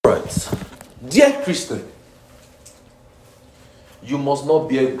But, dear Christian, you must not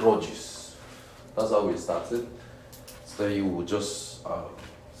bear grudges. That's how we started. So you will just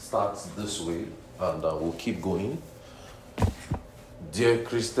start this way and we'll keep going. Dear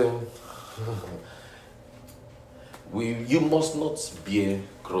Christian, you must not bear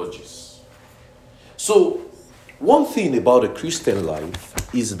grudges. So, one thing about a Christian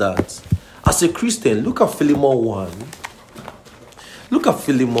life is that as a Christian, look at Philemon 1. Look at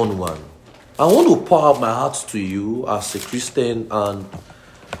Philemon 1. I want to pour out my heart to you as a Christian and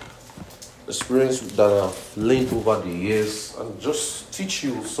experience that I've learned over the years and just teach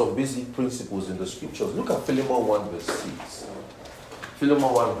you some basic principles in the scriptures. Look at Philemon 1 verse 6.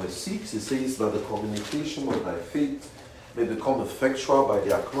 Philemon 1 verse 6, it says that the communication of thy faith may become effectual by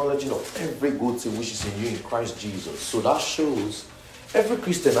the acknowledging of every good thing which is in you in Christ Jesus. So that shows every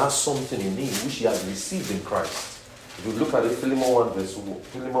Christian has something in him which he has received in Christ. If you look at it, Philemon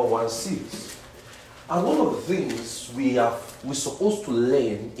 1 6. And one of the things we're supposed to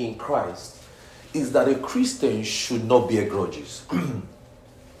learn in Christ is that a Christian should not bear grudges.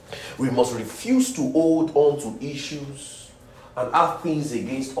 We must refuse to hold on to issues and have things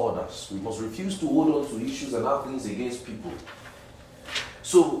against others. We must refuse to hold on to issues and have things against people.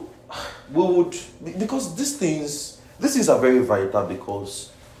 So, because these things are very vital,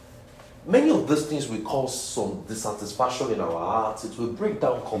 because many of these things will cause some dissatisfaction in our hearts. It will break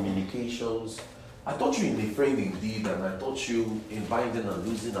down communications. I taught you in the frame indeed, and I taught you in binding and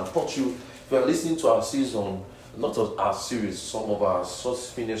losing. I taught you, if you are listening to our season, not our series, some of our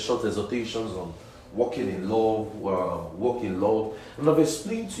short exhortations on walking in love, walk in love. And I've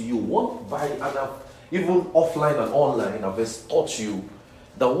explained to you and I've even offline and online, I've taught you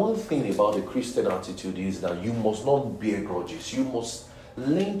that one thing about the Christian attitude is that you must not bear grudges. You must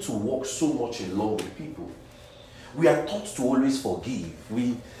learn to walk so much in love with people. We are taught to always forgive.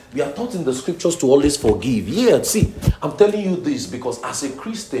 We are taught in the scriptures to always forgive. Yeah, see, I'm telling you this because as a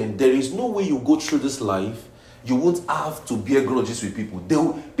Christian, there is no way you go through this life you won't have to bear grudges with people.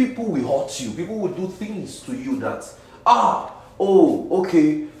 People will hurt you. People will do things to you that,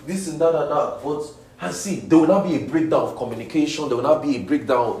 okay, this and that. But, and see, there will not be a breakdown of communication. There will not be a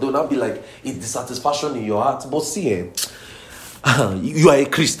breakdown. There will not be like a dissatisfaction in your heart. But see, you are a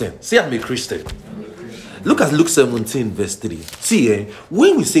Christian. Say, I'm a Christian. Look at Luke 17, verse 3. See,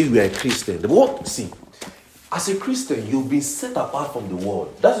 when we say we are a Christian, as a Christian, you've been set apart from the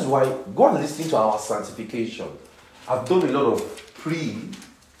world. That is why God is listening to our sanctification. I've done a lot of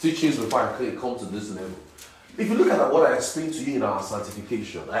pre-teachings before I come to this level. If you look at what I explained to you in our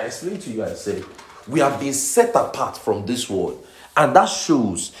sanctification, I explained to you, I said, we have been set apart from this world. And that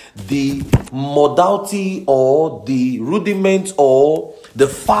shows the modality or the rudiments or the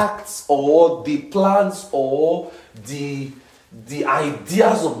facts or the plans or the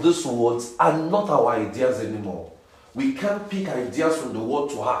ideas of this world are not our ideas anymore. We can't pick ideas from the world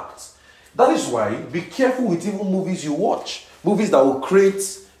to act. That is why be careful with even movies you watch. Movies that will create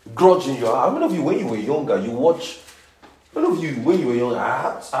grudge in your heart. How many of you, when you were younger,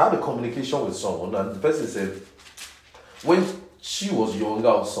 I had a communication with someone and the person said, when she was younger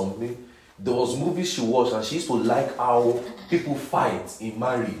or something, there was movies she watched and she used to like how people fight in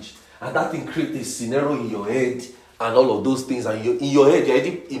marriage. And that thing created a scenario in your head and all of those things, and in your head you're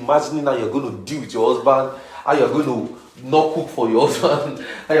already imagining how you're going to deal with your husband, how you're going to not cook for your husband,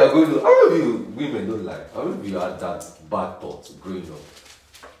 how you're going to. How many of you women don't like? How many of you had that bad thought growing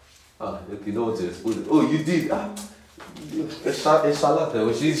up? You know what to expose it. Oh, you did.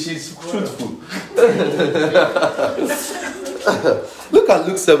 She's truthful. Look at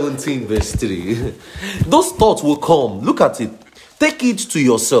Luke 17, verse 3. Those thoughts will come. Look at it. Take it to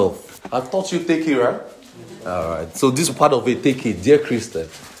yourself. I thought you take it, right? All right. So this part of it, take it, dear Christian.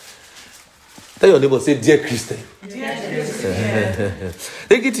 Tell your neighbor, say, dear Christian. Dear Christian.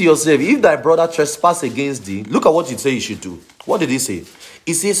 Take it to yourself. If thy brother trespass against thee, look at what he said you should do. What did he say?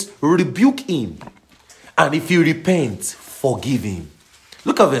 He says, rebuke him. And if you repent, forgive him.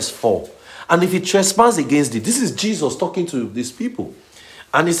 Look at verse 4. And if he trespass against thee, this is Jesus talking to these people.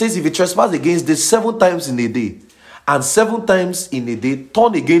 And he says, if he trespass against thee 7 times in a day, and 7 times in a day,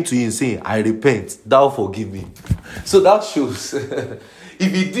 turn again to him saying, I repent, thou forgive me. So that shows,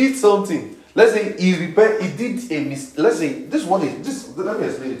 if he did something, let's say he did a mistake. Let's say, let me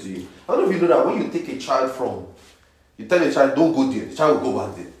explain it to you. How many of you know that when you take a child you tell a child, don't go there, the child will go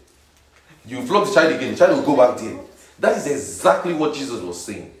back there. You flog the child again, the child will go back there. That is exactly what Jesus was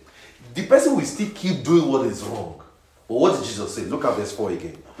saying. The person will still keep doing what is wrong. But what did Jesus say? Look at verse 4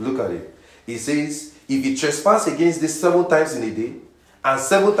 again. Look at it. He says, if you trespass against this 7 times in a day, and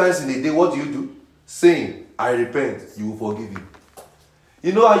 7 times in a day, what do? Saying, I repent, you will forgive him.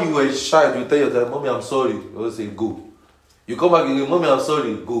 You know how you were a child, you tell your dad, Mommy, I'm sorry. You always say, go. You come back and you go, Mommy, I'm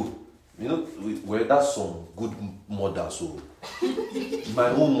sorry, go. You know, that's some good mother, so my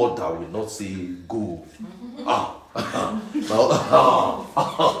own mother will not say, go.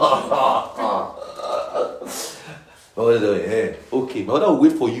 Okay, my mother will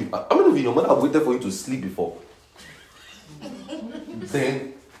wait for you. How many of you, your mother waited for you to sleep before?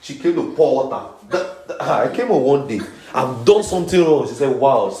 Then she came to pour water. I came on one day. I've done something wrong. She said,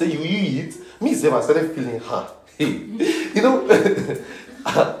 wow. Say, you eat? Me, say, I started feeling hard. Hey, you know,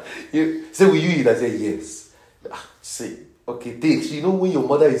 say, will you eat? I said, yes. Say, okay, take. You know, when your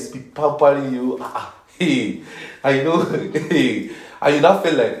mother is pampering you, hey, I know, hey, and you now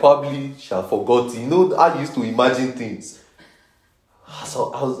feel like probably she had forgotten. You know, I used to imagine things.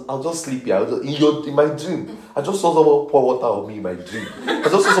 So I was just sleepy. In my dream, I just saw someone pour water on me in my dream. I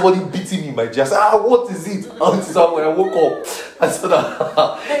just saw somebody beating me in my dream. I said, what is it? And when I woke up, I said,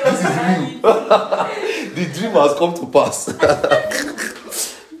 this is real. The dream has come to pass.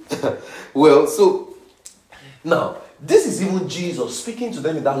 Well, so now this is even Jesus speaking to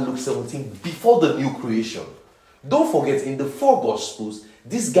them in that Luke 17 before the new creation. Don't forget, in the 4 Gospels,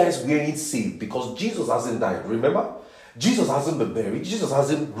 these guys weren't saved because Jesus hasn't died. Remember? Jesus hasn't been buried. Jesus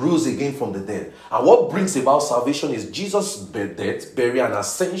hasn't rose again from the dead. And what brings about salvation is Jesus' death, burial, and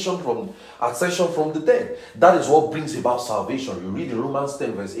ascension from the dead. That is what brings about salvation. You read in Romans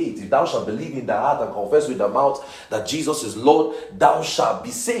 10 verse 8. If thou shalt believe in thy heart and confess with thy mouth that Jesus is Lord, thou shalt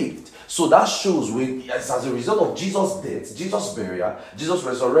be saved. So that shows as a result of Jesus' death, Jesus' burial, Jesus'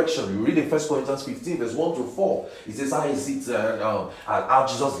 resurrection. You read in 1 Corinthians 15 verse 1 to 4. It says how is it how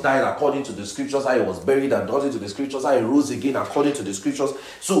Jesus died according to the scriptures, how he was buried according to the scriptures, how he rose again according to the scriptures.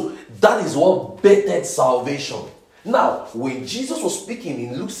 So that is what bettered salvation. Now, when Jesus was speaking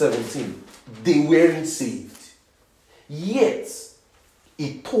in Luke 17, they weren't saved. Yet,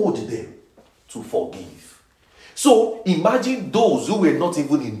 he told them to forgive. So imagine those who were not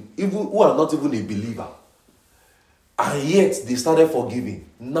who are not even a believer, and yet they started forgiving.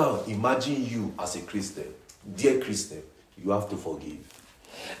 Now imagine you as a Christian. Dear Christian, you have to forgive.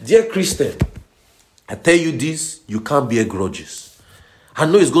 Dear Christian, I tell you this, you can't bear grudges. I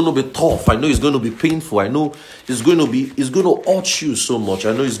know it's going to be tough. I know it's going to be painful. I know it's going to hurt you so much.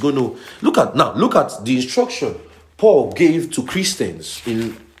 I know it's going to look at the instruction Paul gave to Christians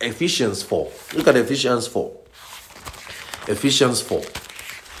in Ephesians 4. Look at Ephesians 4. Ephesians 4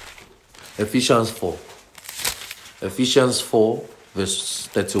 verse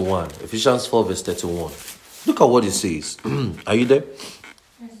 31. Ephesians 4 verse 31. Look at what it says. Are you there?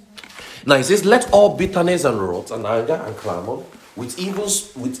 Now it says, let all bitterness and wrath and anger and clamor with evil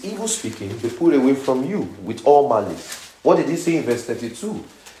speaking be put away from you with all malice. What did he say in verse 32?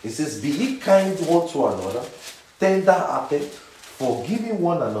 It says, be ye kind one to another, tender hearted, forgiving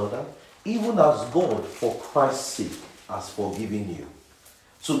one another, even as God for Christ's sake has forgiven you.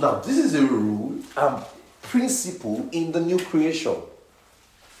 So now this is a rule and principle in the new creation.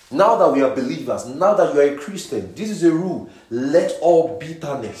 Now that we are believers, now that you are a Christian, this is a rule. Let all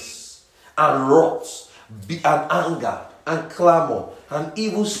bitterness and wrath and anger and clamor and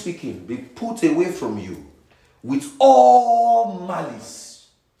evil speaking be put away from you with all malice.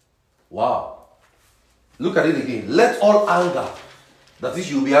 Wow. Look at it again. Let all anger, that is,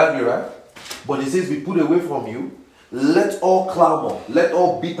 you'll be angry, right? But it says be put away from you. Let all clamor, let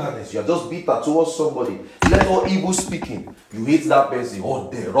all bitterness, you are just bitter towards somebody. Let all evil speaking, you hate that person, oh,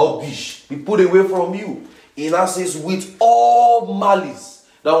 the rubbish, be put away from you. In that says, with all malice.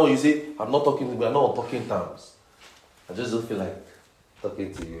 That one you say, we are not on talking terms. I just don't feel like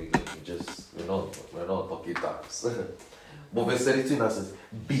talking to you again. We're not on talking terms. But verse 32 now says,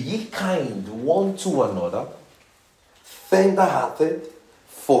 be ye kind one to another, tender hearted,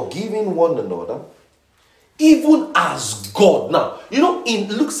 forgiving one another, even as God. Now, you know, in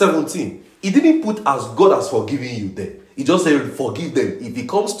Luke 17, he didn't put as God has forgiven you there. He just said, forgive them. If he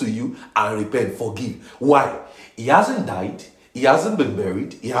comes to you and repent, forgive. Why? He hasn't died. He hasn't been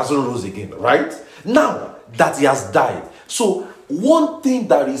buried. He hasn't rose again, right? Now that he has died. So, one thing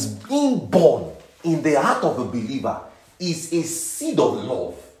that is being born in the heart of a believer is a seed of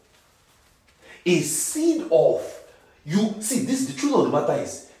love. A seed of, you see, this the truth of the matter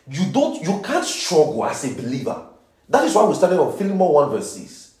is, you can't struggle as a believer. That is why we started on Philemon 1 verse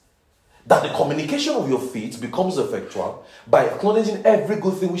 6. That the communication of your faith becomes effectual by acknowledging every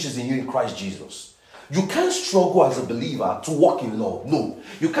good thing which is in you in Christ Jesus. You can't struggle as a believer to walk in love. No.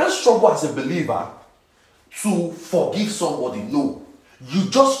 You can't struggle as a believer to forgive somebody. No. You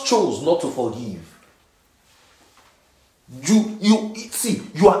just chose not to forgive.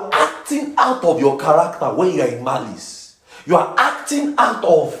 You are acting out of your character when you are in malice. You are acting out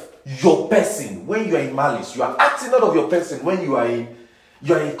of your person when you are in malice. You are acting out of your person when you are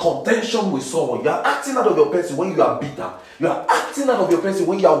in contention with someone. You are acting out of your person when you are bitter. You are acting out of your person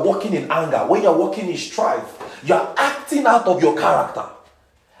when you are walking in anger, when you are walking in strife. You are acting out of your character.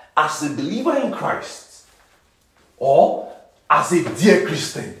 As a believer in Christ, or as a dear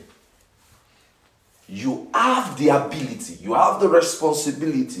Christian, you have the ability, you have the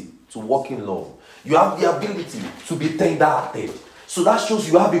responsibility to walk in love. You have the ability to be tender-hearted. So that shows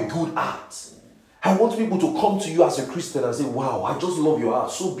you have a good heart. I want people to come to you as a Christian and say, wow, I just love your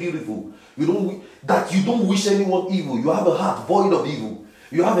heart. So beautiful. You don't wish anyone evil. You have a heart void of evil.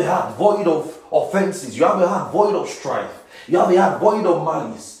 You have a heart void of offenses. You have a heart void of strife. You have a heart void of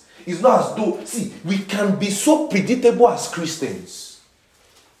malice. It's not as though, see, we can be so predictable as Christians.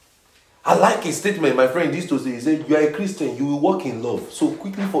 I like a statement my friend used to say. He said, you are a Christian, you will walk in love. So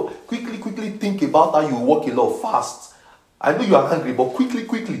quickly think about how you will walk in love fast. I know you are hungry, but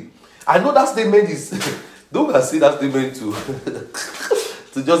quickly. I know that statement is, don't say that statement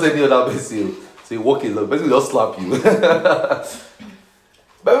to just any other person. Say, walk in love. Person will just slap you.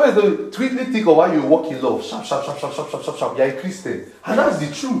 But quickly think of how you walk in love. Sharp. You are a Christian. And that's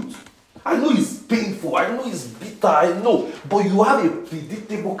the truth. I know it's painful. I know it's bitter. I know. But you have a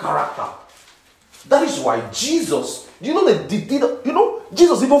predictable character. That is why Jesus,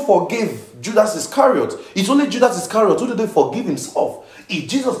 Jesus even forgave Judas Iscariot. It's only Judas Iscariot who didn't forgive himself. If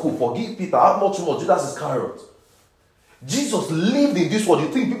Jesus could forgive Peter, how much more Judas Iscariot? Jesus lived in this world. You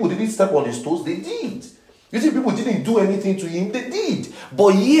think people didn't step on his toes? They did. You think people didn't do anything to him? They did.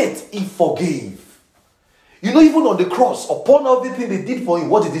 But yet, he forgave. Even on the cross, upon everything they did for him,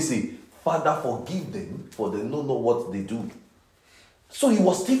 what did he say? Father, forgive them, for they don't know what they do. So he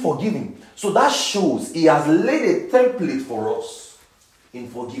was still forgiving. So that shows he has laid a template for us in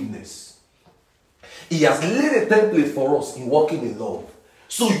forgiveness. He has laid a template for us in walking in love.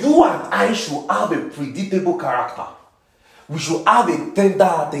 So you and I should have a predictable character. We should have a tender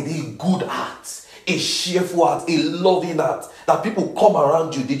heart, a good heart, a cheerful heart, a loving heart. That people come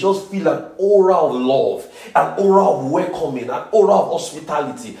around you, they just feel an aura of love, an aura of welcoming, an aura of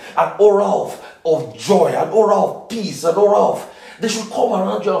hospitality, an aura of joy, an aura of peace, an aura of... They should come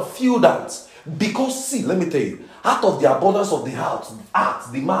around you and feel that. Because, see, let me tell you, out of the abundance of the heart,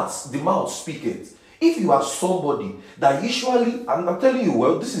 the mouth speaketh. If you are somebody that usually, I'm telling you,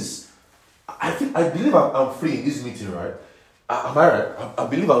 well, this is, I believe I'm free in this meeting, right? Am I right? I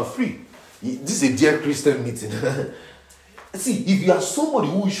believe I'm free. This is a dear Christian meeting. See, if you are somebody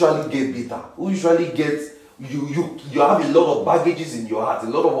who usually get bitter, who usually gets, you have a lot of baggages in your heart, a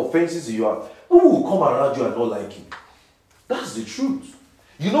lot of offenses in your heart, who will come around you and not like you? That's the truth.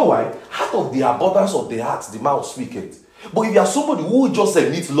 You know why? Out of the abundance of the heart, the mouth speaketh. But if you are somebody who just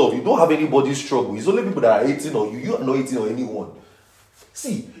needs love, you don't have anybody's struggle. It's only people that are hating on you. You are not hating on anyone.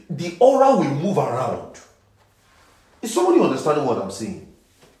 See, the aura will move around. Is somebody understanding what I'm saying?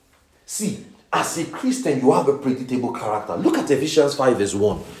 See, as a Christian, you have a predictable character. Look at Ephesians 5 verse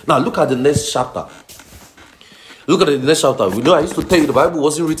 1. Now look at the next chapter. Look at the next chapter. We know I used to tell you the Bible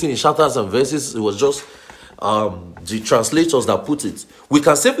wasn't written in chapters and verses. It was just the translators that put it. We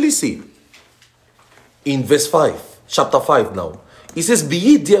can simply say in verse 5, chapter 5 now, it says, be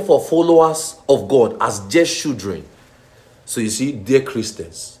ye therefore followers of God as dear children. So you see, dear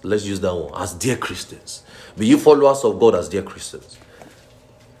Christians, let's use that one, as dear Christians. Be ye followers of God as dear Christians.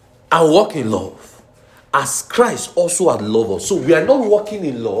 And walk in love, as Christ also had loved us. So we are not walking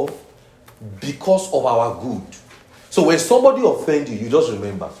in love because of our good. So when somebody offends you, you just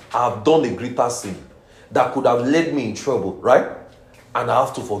remember, I have done a greater sin that could have led me in trouble, right? And I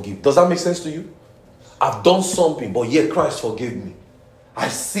have to forgive. Does that make sense to you? I've done something, but yet Christ forgave me. I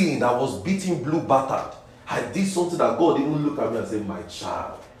sinned, I was beaten, blue, battered. I did something that God didn't look at me and say, my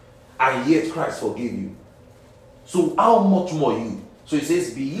child. And yet Christ forgave you. So how much more you? So it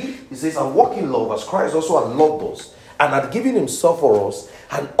says, be ye, it says, and walk in love as Christ also had loved us and had given himself for us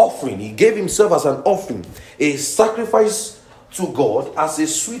an offering. He gave himself as an offering, a sacrifice to God as a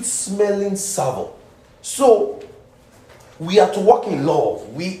sweet smelling savour. So we are to walk in love.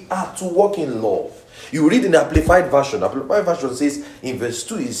 We are to walk in love. You read in the Amplified Version. The Amplified Version says in verse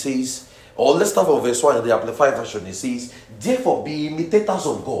 2, it says, or let's start from verse 1 in the Amplified Version. It says, therefore be imitators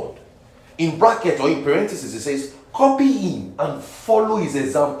of God. In bracket or in parentheses, it says, copy him and follow his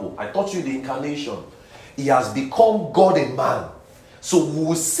example. I taught you the incarnation. He has become God in man. So we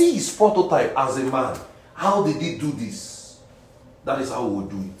will see his prototype as a man. How did he do this? That is how we will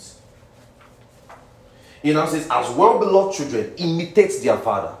do it. It now says, as well-beloved children, imitate their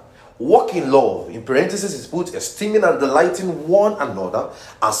father. Walk in love. In parentheses is put, esteeming and delighting one another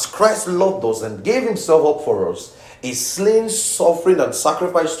as Christ loved us and gave himself up for us, a slain offering and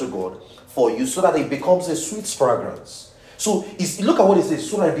sacrifice to God for you, so that it becomes a sweet fragrance. So look at what it says,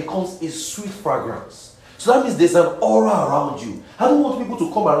 so that it becomes a sweet fragrance. So that means there's an aura around you. I don't want people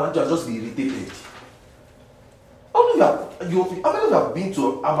to come around you and just be irritated. How many of you have been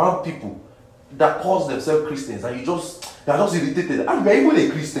around people that call themselves Christians and they are just irritated? And you are even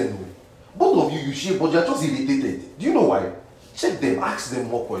a Christian. Both of you share, but you are just irritated. Do you know why? Check them, ask them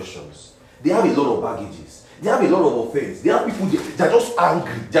more questions. They have a lot of baggages. They have a lot of offense. They have people, they are just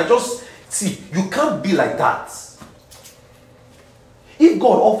angry. They are just, see, you can't be like that. If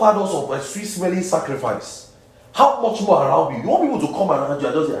God offered us a sweet smelling sacrifice, how much more around you? You want people to come around you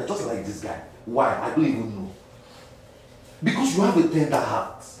and just say, I just like this guy. Why? I don't even know. Because you have a tender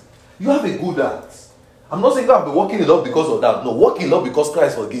heart. You have a good heart. I'm not saying that I'll be walking in love because of that. No, walk in love because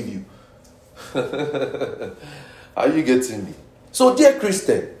Christ forgave you. Are you getting me? So, dear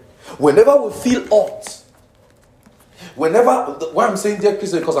Christian, whenever we feel hot, why I'm saying dear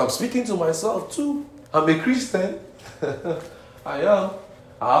Christian, because I'm speaking to myself too. I'm a Christian. I am.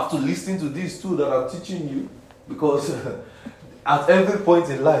 I have to listen to this too that I'm teaching you, because at every point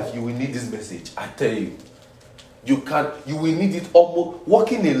in life you will need this message. I tell you. You will need it almost.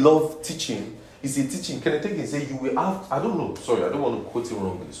 Walking in love teaching is a teaching. Can I take it and say you will have, I don't know, sorry, I don't want to quote it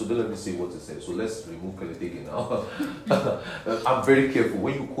wrongly, so don't let me say what it said. So let's remove Can I take it now. I'm very careful.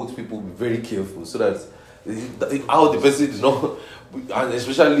 When you quote people, be very careful so that how the person is not, and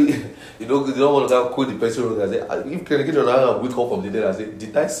especially, you don't want to quote the person wrong and say, if Can I get on wake up from the dead and say,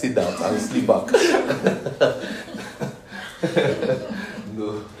 did I say that and sleep back?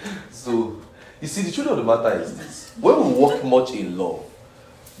 No. So, you see, the truth of the matter is this. When we walk much in love,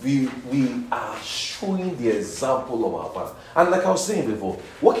 we are showing the example of our Father. And like I was saying before,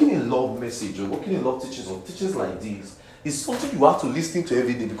 walking in love message or walking in love teachings or teachings like this is something you have to listen to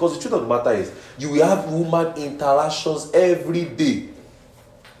every day, because the truth of the matter is you will have human interactions every day.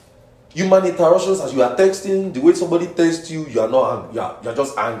 Human interactions, as you are texting, the way somebody texts you, you are not you're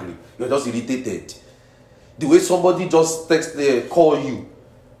just angry, you're just irritated. The way somebody just call you,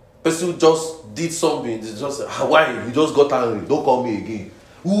 person just did something, it's just why you just got angry, don't call me again.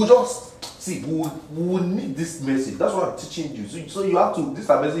 We will just see, we will need this message. That's what I'm teaching you. So you have to, this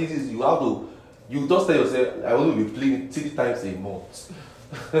message is you just tell yourself, I want to be playing 3 times a month.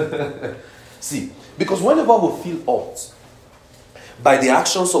 See, because whenever we feel hurt by the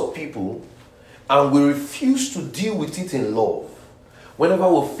actions of people and we refuse to deal with it in love, whenever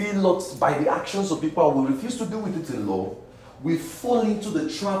we feel hurt by the actions of people and we refuse to deal with it in love, we fall into the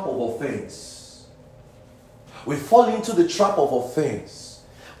trap of offense. We fall into the trap of offense.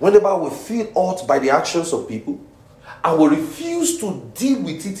 Whenever we feel hurt by the actions of people and we refuse to deal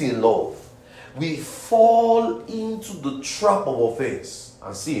with it in love, we fall into the trap of offense.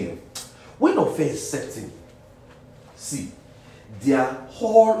 And see, when offense sets in, see, there are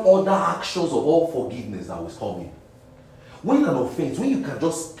all other actions of all forgiveness that will come in. When an offense, when you can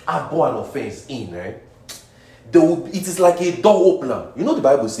just abhor an offense in, right? It is like a door opener. You know the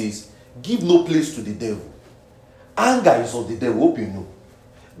Bible says, give no place to the devil. Anger is of the devil. Hope you know.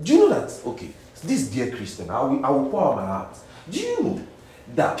 Do you know that? Okay, this dear Christian, I will pour out my heart. Do you know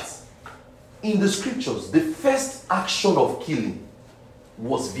that in the scriptures, the first action of killing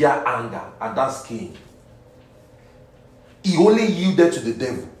was via anger, and that's Cain. He only yielded to the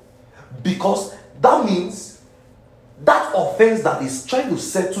devil because that means that offense that is trying to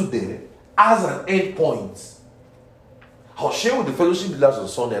settle there has an end point. I was sharing with the fellowship leaders on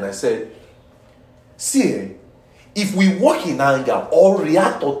Sunday, and I said, see, if we walk in anger or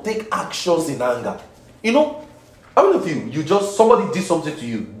react or take actions in anger, you know, how many of you somebody did something to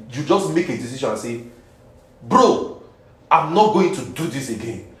you, you just make a decision and say, bro, I'm not going to do this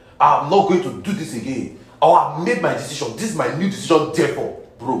again. I'm not going to do this again. Or I've made my decision. This is my new decision, therefore.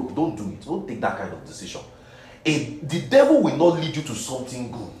 Bro, don't do it. Don't take that kind of decision. The devil will not lead you to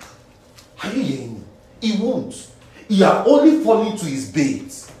something good. Are you hearing me? He won't. You are only falling to his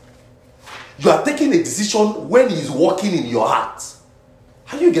bait. You are taking a decision when he is walking in your heart.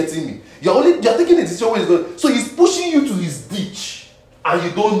 Are you getting me? You are taking a decision when he's going. So he's pushing you to his ditch, and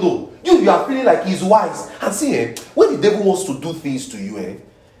you don't know. You are feeling like he's wise. And see, when the devil wants to do things to you,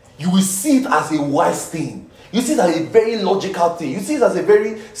 you will see it as a wise thing. You see it as a very logical thing. You see it as a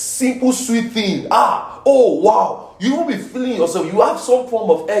very simple, sweet thing. Oh, wow. You will be feeling yourself. You have some form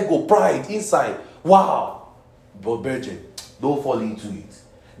of ego, pride inside. Wow. But virgin, don't fall into it.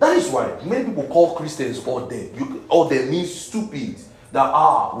 That is why many people call Christians all dead. All dead means stupid.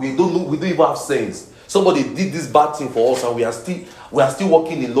 That we don't know, we don't even have sense. Somebody did this bad thing for us, and we are still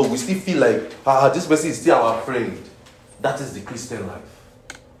walking in love. We still feel like this person is still our friend. That is the Christian life.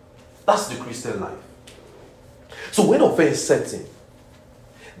 That's the Christian life. So when offense sets in,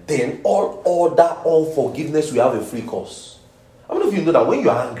 then all that unforgiveness will have a free course. How many of you know that when you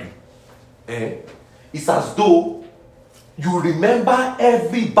are angry, it's as though you remember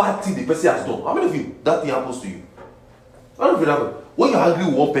every bad thing the person has done? How many of you that thing happens to you? How many of you that happens? When you're angry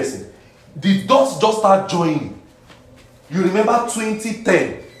with one person, the dots just start joining. You remember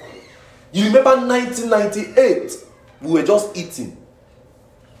 2010. You remember 1998. We were just eating.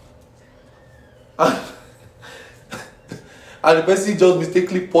 And the person just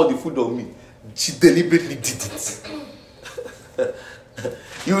mistakenly poured the food on me. She deliberately did it.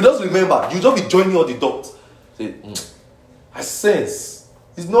 You will just remember. You just be joining all the dots. Say, I sense.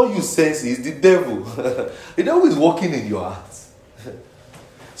 It's not you sensing, it's the devil. The devil is working in your heart.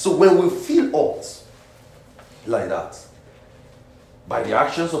 So when we feel hurt like that, by the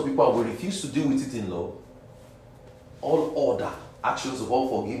actions of people, and we refuse to deal with it in love, all other actions of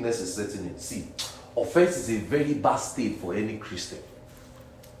unforgiveness is setting in. See, offense is a very bad state for any Christian.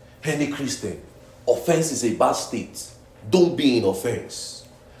 Any Christian. Offense is a bad state. Don't be in offense.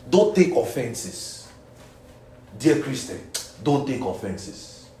 Don't take offenses. Dear Christian, don't take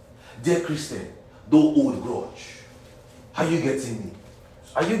offenses. Dear Christian, don't hold grudge. Are you getting me?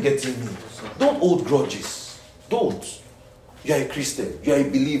 Are you getting me? Don't hold grudges. Don't. You are a Christian. You are a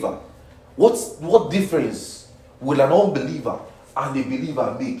believer. What difference will an unbeliever and a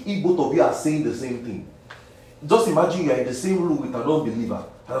believer make if both of you are saying the same thing? Just imagine you are in the same room with an unbeliever.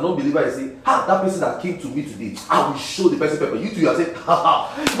 And an unbeliever is saying, that person that came to me today, I will show the person pepper. You two, you are saying,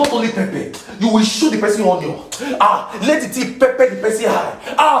 not only pepper, you will show the person onion. Let the tea pepper the person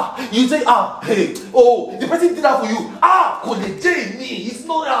high. You say, hey, the person did that for you. Could they me? It's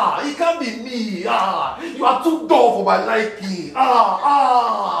not, it can't be me. You are too dull for my liking.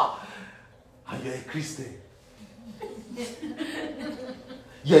 And you're a Christian.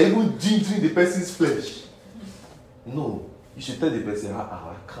 You're even gingering the person's flesh. No, you should tell the person,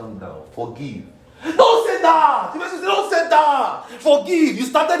 calm down, forgive. Don't say that! The person says, don't say that! Forgive, you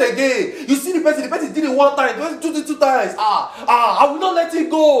started again. You see the person did it one time, the person did it two times. I will not let it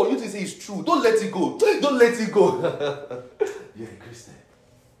go. You say it's true. Don't let it go. Don't let it go. You're a Christian.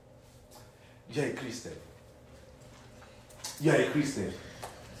 You're a Christian. You're a Christian.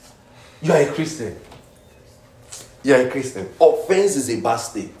 You're a Christian. You're a Christian. Offense is a bad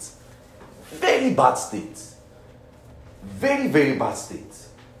state. Very bad state. Very, very bad state.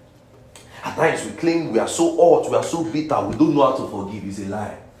 At times we claim we are so hot, we are so bitter, we don't know how to forgive. It's a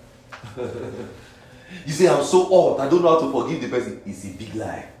lie. You say, I'm so hot, I don't know how to forgive the person. It's a big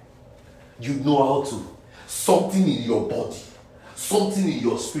lie. You know how to. Something in your body, something in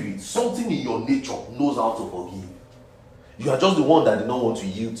your spirit, something in your nature knows how to forgive. You are just the one that did not want to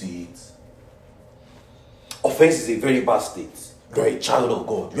yield to it. Offense is a very bad state. You are a child of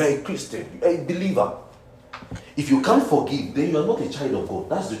God. You are a Christian. You are a believer. If you can't forgive, then you are not a child of God.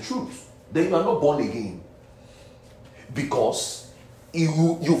 That's the truth. Then you are not born again. Because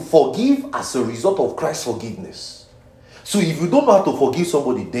you forgive as a result of Christ's forgiveness. So if you don't know how to forgive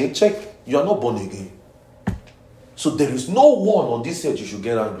somebody, then check, you are not born again. So there is no one on this earth you should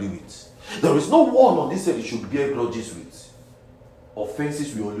get angry with. There is no one on this earth you should bear grudges with.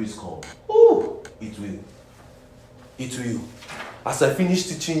 Offenses will always come. Oh, it will. It will. As I finish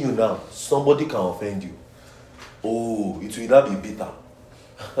teaching you now, somebody can offend you. Oh, it will not be bitter.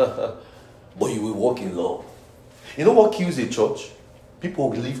 But you will walk in love. You know what kills a church? People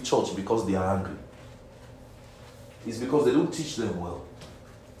leave church because they are angry. It's because they don't teach them well.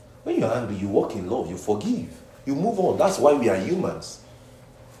 When you're angry, you walk in love, you forgive, you move on. That's why we are humans.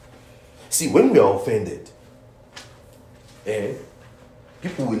 See, when we are offended,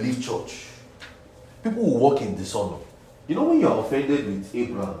 people will leave church. People will walk in dishonor. You know when you are offended with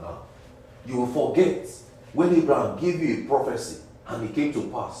Abraham now, you will forget when Abraham gave you a prophecy and it came to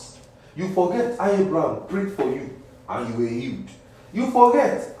pass. You forget how Abraham prayed for you and you were healed. You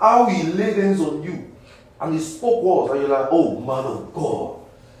forget how he laid hands on you and he spoke words and you're like, oh man of God.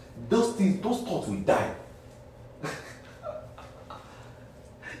 Those things, those thoughts will die.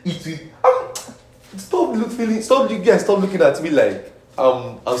 It will. Stop looking at me like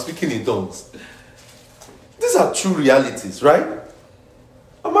I'm speaking in tongues. These are true realities, right?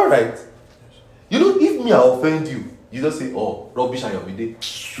 Am I right? You know, if me I offend you, you just say, oh, rubbish and your day.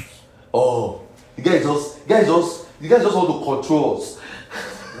 Oh, you guys just want to control us.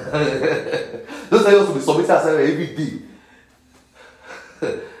 Just like us to be submitting ourselves every day.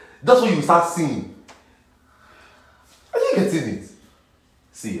 That's what you start seeing. Are you getting it?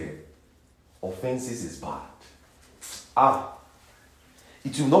 See, offenses is bad.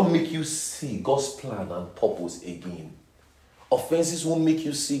 It will not make you see God's plan and purpose again. Offenses won't make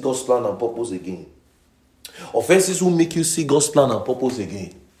you see God's plan and purpose again. Offenses will make you see God's plan and purpose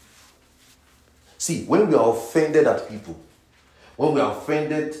again. See, when we are offended at people, when we are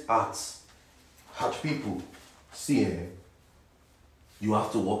offended at people, see, you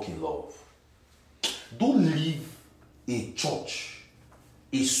have to walk in love. Don't leave a church,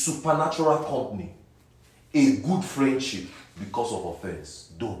 a supernatural company, a good friendship because of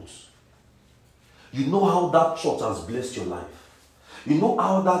offense. Don't. You know how that church has blessed your life. You know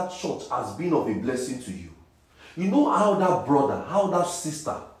how that church has been of a blessing to you. You know how that brother, how that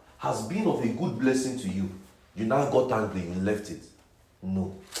sister has been of a good blessing to you. You now got angry, you left it.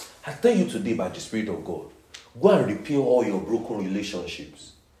 No. I tell you today by the Spirit of God, go and repair all your broken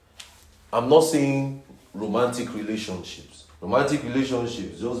relationships. I'm not saying romantic relationships. Romantic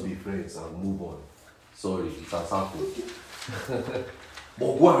relationships, just be friends and move on. Sorry, it has happened.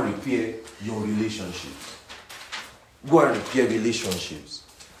 But go and repair your relationships. Go and repair relationships.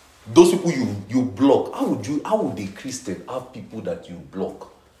 Those people you block, how would a Christian have people that you block?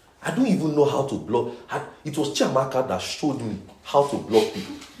 I don't even know how to block. It was Chiamaka that showed me how to block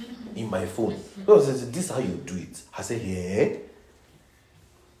people in my phone. Because I said, this is how you do it. I said, yeah.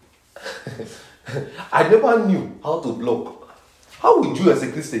 I never knew how to block. How would you as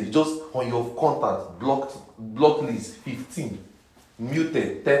a Christian, you just on your contact, block list 15,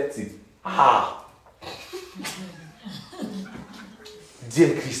 muted 30.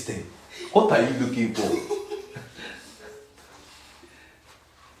 Dear Christian, what are you looking for?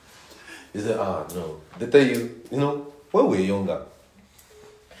 He said, no. They tell you, when we're younger,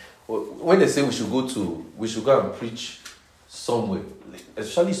 when they say we should go and preach somewhere,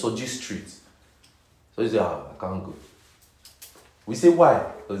 especially Soji Street. So you say, I can't go. We say, why?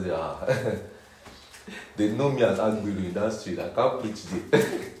 Because they know me as Agbero in that street. I can't preach there.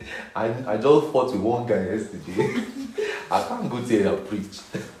 I just fought with one guy yesterday. I can't go there and preach.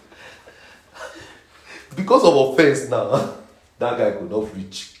 Because of offense now, that guy could not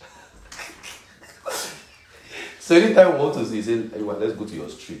preach. So anytime we want to see, he says, hey, well, let's go to your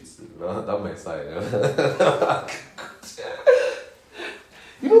street. That's my side.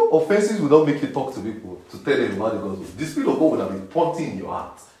 Offenses will not make you talk to people to tell them about the gospel. The Spirit of God will have been pointing in your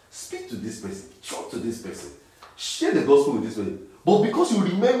heart. Speak to this person. Talk to this person. Share the gospel with this person. But because you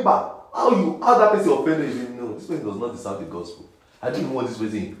remember how that person offended you, no, this person does not deserve the gospel. I don't even want this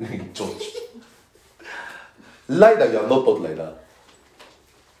person in church. Lie that you are not taught like that.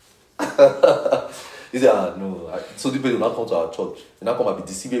 He said, no. So the person will not come to our church. He will not come and be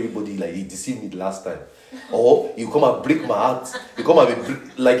deceiving everybody like he deceived me the last time. Or you come and break my heart. You come and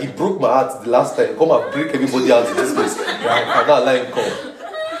be like he broke my heart the last time. You come and break everybody out in this place. And that line come.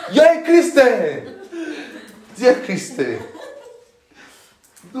 You're a Christian. Dear Christian.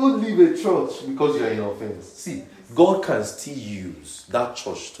 Don't leave a church because you're in offense. See, God can still use that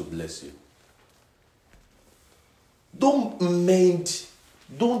church to bless you. Don't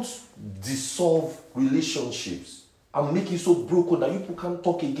dissolve relationships and make it so broken that you people can't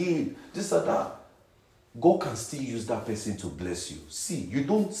talk again. This or that. God can still use that person to bless you. See, you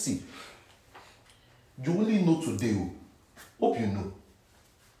don't see. You only know today. Hope you know.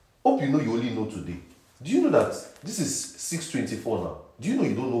 Hope you know you only know today. Do you know that this is 6:24 now? Do you know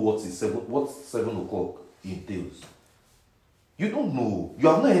you don't know what 7 o'clock entails? You don't know. You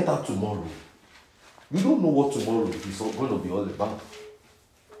have not entered tomorrow. You don't know what tomorrow is going to be all about.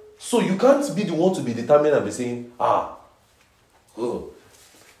 So you can't be the one to be determined and be saying,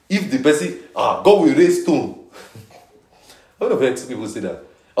 if the person, God will raise stone. How do people say that?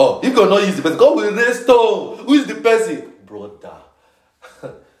 If God not use the person, God will raise stone. Who is the person? Brother.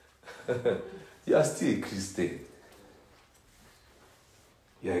 You are still a Christian.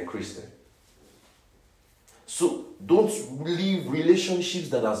 You are a Christian. So don't leave relationships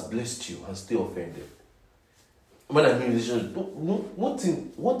that has blessed you and stay offended. When I mean relationship, one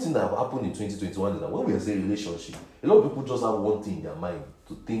thing that happened in 2021 is that when we say relationship, a lot of people just have one thing in their mind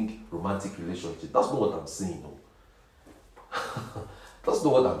to think romantic relationship. That's not what I'm saying. No. That's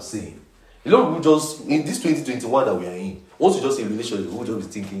not what I'm saying. A lot of people just, in this 2021 that we are in, once you just say relationship, people just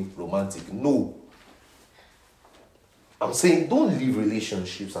be thinking romantic. No. I'm saying don't leave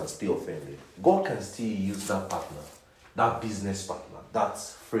relationships and stay offended. God can still use that partner, that business partner, that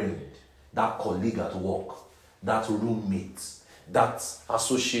friend, that colleague at work, that roommate, that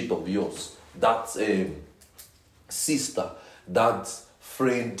associate of yours, that sister, that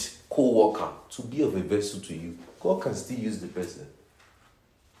friend, co-worker to be of a vessel to you. God can still use the person.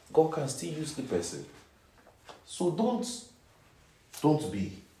 God can still use the person. So don't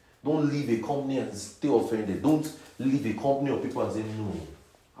leave a company and stay offended. Don't leave a company of people and say,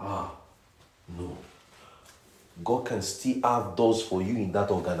 no. God can still have doors for you in that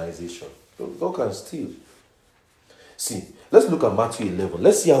organization. God can still. See, let's look at Matthew 11.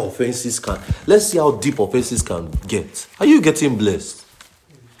 Let's see let's see how deep offenses can get. Are you getting blessed?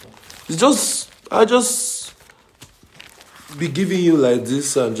 I just be giving you like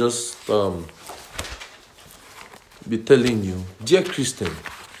this and just be telling you, dear Christian,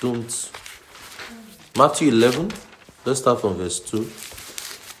 don't. Matthew 11, let's start from verse 2.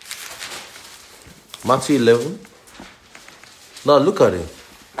 Matthew 11. Now look at it.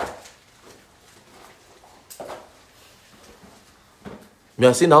 We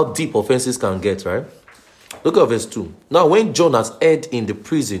are seeing how deep offenses can get, right? Look at verse 2. Now when John has heard in the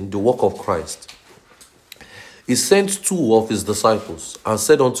prison the work of Christ, he sent 2 of his disciples and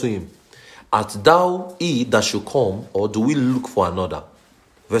said unto him, art thou he that should come, or do we look for another?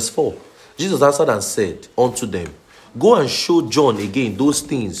 Verse 4. Jesus answered and said unto them, go and show John again those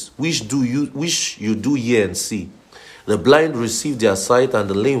things which you do hear and see. The blind receive their sight, and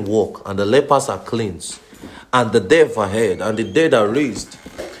the lame walk, and the lepers are cleansed, and the deaf are heard, and the dead are raised.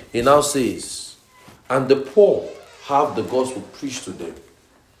 He now says, and the poor have the gospel preached to them.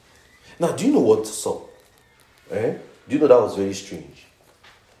 Now, do you know what saw? Do you know that was very strange?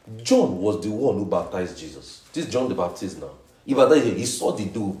 John was the one who baptized Jesus. This is John the Baptist now. He saw the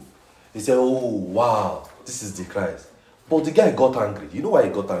dove. He said, oh, wow, this is the Christ. But the guy got angry. You know why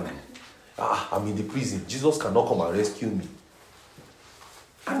he got angry? I'm in the prison. Jesus cannot come and rescue me.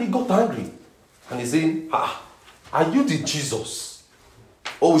 And he got angry. And he said, are you the Jesus?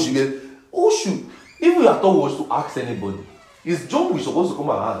 Or we should, if we are told to ask anybody, is John we supposed to come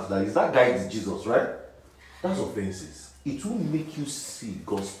and ask that is that guy the Jesus, right? That's offenses. It will make you see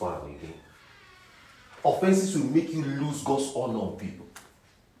God's power again. Offenses will make you lose God's honor on people.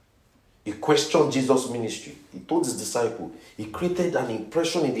 He questioned Jesus' ministry. He told his disciple. He created an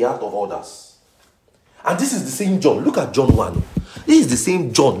impression in the heart of others. And this is the same John. Look at John 1. This is the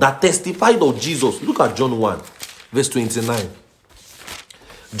same John that testified of Jesus. Look at John 1, verse 29.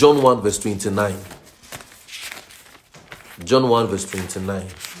 John 1, verse 29. John 1, verse 29.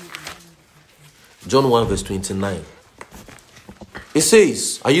 John 1, verse 29. It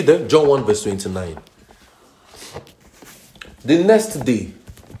says, are you there? John 1, verse 29. The next day,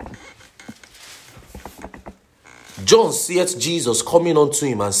 John seeth Jesus coming unto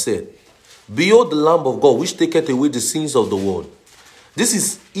him and said, behold the Lamb of God, which taketh away the sins of the world. This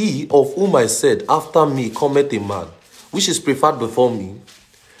is he of whom I said, after me cometh a man, which is preferred before me,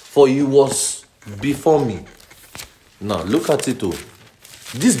 for he was before me. Now look at it all.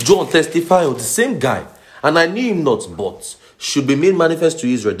 This John testified of the same guy, and I knew him not, but should be made manifest to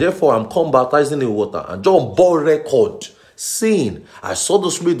Israel. Therefore I am come baptizing in water. And John bore record, saying, I saw the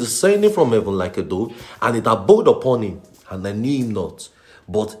Spirit descending from heaven like a dove, and it abode upon him, and I knew him not.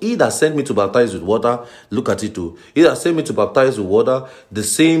 But he that sent me to baptize with water, look at it too. He that sent me to baptize with water, the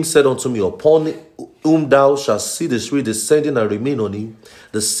same said unto me, upon whom thou shalt see the Spirit descending and remain on him,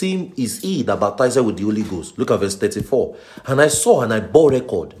 the same is he that baptizeth with the Holy Ghost. Look at verse 34. And I saw and I bore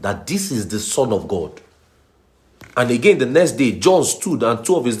record that this is the Son of God. And again the next day, John stood and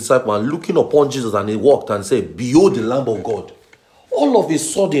 2 of his disciples, and looking upon Jesus, and he walked and said, behold the Lamb of God. All of a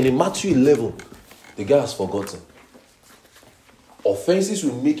sudden in Matthew 11, the guy has forgotten. Offenses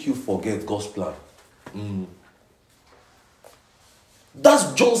will make you forget God's plan.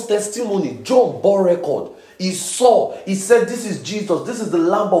 That's John's testimony. John bore record. He saw. He said, this is Jesus. This is the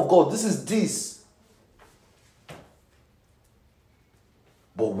Lamb of God. This is this.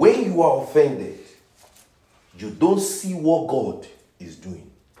 But when you are offended, you don't see what God is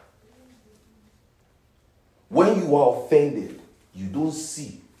doing. When you are offended, you don't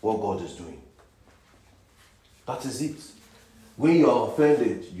see what God is doing. That is it. When you are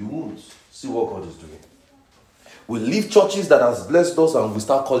offended, you won't see what God is doing. We leave churches that has blessed us and we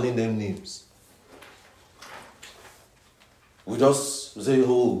start calling them names. We just say,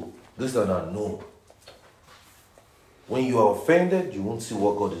 oh, this and that. No. When you are offended, you won't see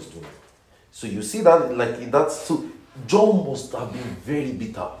what God is doing. So you see that, like that's so. John must have been very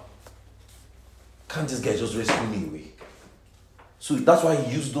bitter. Can't this guy just rescue me away? So that's why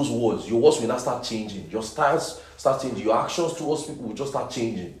he used those words. Your words will not start changing. Your styles start changing. Your actions towards people will just start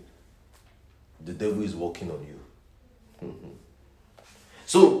changing. The devil is working on you.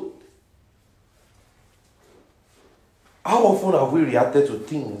 So, how often have we reacted to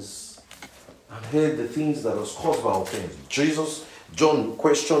things and heard the things that was caused by offense? John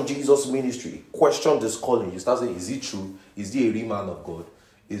questioned Jesus' ministry, questioned his calling. He started saying, is it true? Is he a real man of God?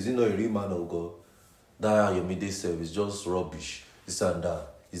 Is he not a real man of God? That your midday service is just rubbish. This and that.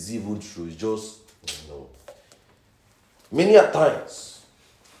 Is it even true? It's just, Many a times,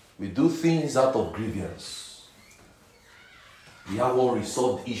 we do things out of grievance. We have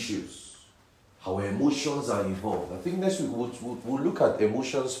unresolved issues. Our emotions are involved. I think next week we'll look at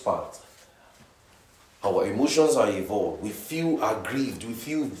emotions part. Our emotions are involved. We feel aggrieved. We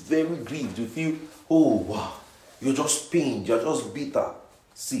feel very grieved. We feel, oh, wow, you're just pained. You're just bitter.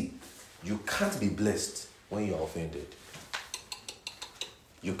 See, you can't be blessed when you're offended.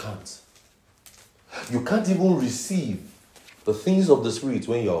 You can't. You can't even receive the things of the Spirit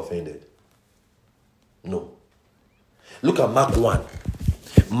when you're offended. No. Look at Mark 1.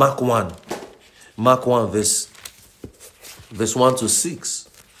 Mark 1, verse 1 to 6.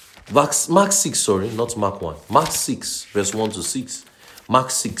 Mark 6, sorry, not Mark 1. Mark 6, verse 1 to 6.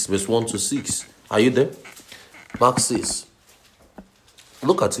 Mark 6, verse 1 to 6. Are you there? Mark 6.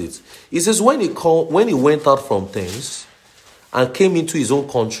 Look at it. It says, when he went out from thence and came into his own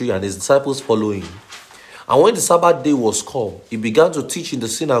country, and his disciples followed him. And when the Sabbath day was come, he began to teach in the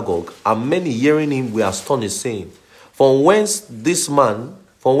synagogue, and many hearing him were astonished, saying, From whence did this man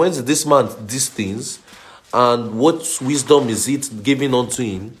these things, and what wisdom is it given unto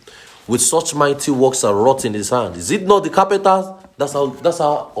him? With such mighty works are wrought in his hand. Is it not the carpenters? That's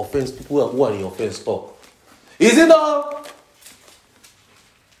how offense people who are in offense talk. Is it not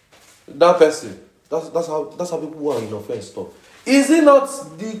that person? That's how people who are in offense talk. Is it not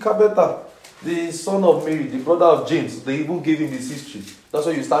the carpenter, the son of Mary, the brother of James? They even gave him his history. That's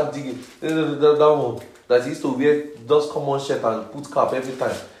why you start digging. That one that he used to wear just common shirt and put cap every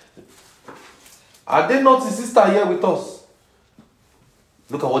time. Are they not his sister here with us?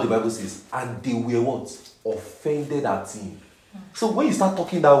 Look at what the Bible says. And they were what? Offended at him. So when you start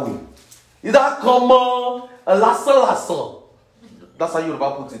talking that way, is that common? Lassa. That's how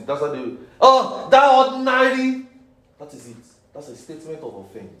Yoruba put it. That's how they... Oh, that ordinary. That is it. That's a statement of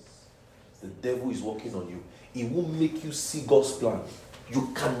offense. The devil is working on you. It will make you see God's plan.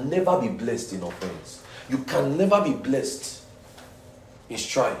 You can never be blessed in offense. You can never be blessed in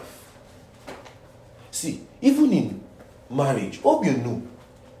strife. See, even in marriage, hope you know,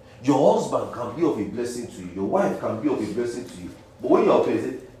 your husband can be of a blessing to you. Your wife can be of a blessing to you. But when you're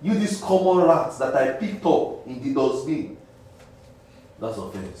offended, you these common rats that I picked up in the dustbin, that's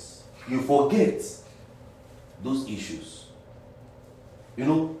offense. You forget those issues. You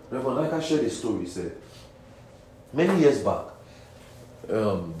know, Reverend Nika shared a story. He said, many years back,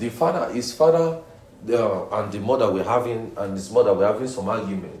 his father and the mother were having some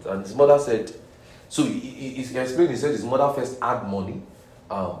argument. And his mother said, so he explained, he said his mother first had money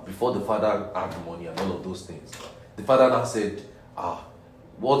before the father had money and all of those things. The father now said,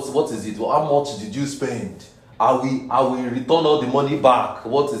 what is it? Well, how much did you spend? I will return all the money back.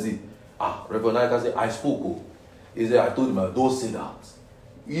 What is it? Reverend Nika said, I spoke. He said, I told him, don't say that.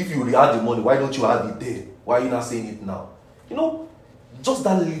 If you had the money, why don't you have it then? Why are you not saying it now? You know, just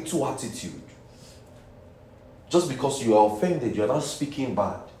that little attitude. Just because you are offended, you are not speaking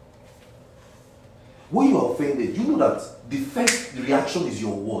bad. When you are offended, you know that the first reaction is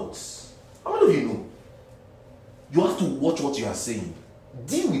your words. How many of you know? You have to watch what you are saying.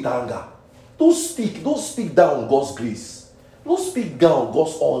 Deal with anger. Don't speak down God's grace. Don't speak down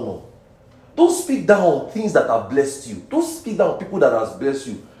God's honor. Don't speak down things that have blessed you. Don't speak down people that have blessed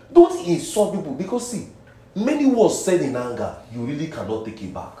you. Don't insult people, because see, many words said in anger, you really cannot take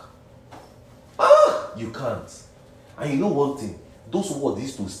it back. You can't. And you know one thing, those words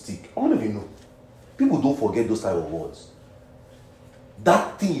used to stick. How many of you know? People don't forget those type of words.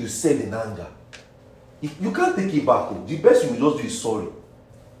 That thing you said in anger, you can't take it back. The best you will just do is sorry.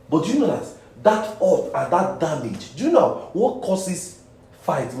 But do you know that hurt and that damage, do you know what causes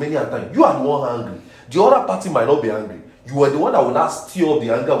fight many a time? You are the one angry. The other party might not be angry. You are the one that will not stir up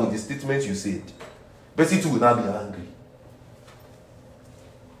the anger with the statements you said. But it will not be angry.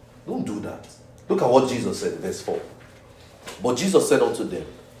 Don't do that. Look at what Jesus said, verse 4. But Jesus said unto them,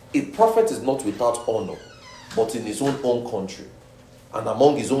 a prophet is not without honor, but in his own country, and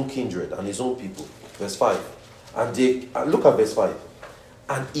among his own kindred and his own people. Verse 5. And look at verse 5.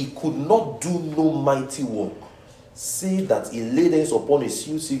 And he could not do no mighty work, save that he laid hands upon a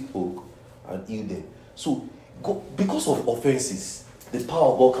sick folk and healed them. So, because of offenses, the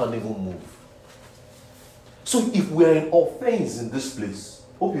power of God can't even move. So if we are in offense in this place,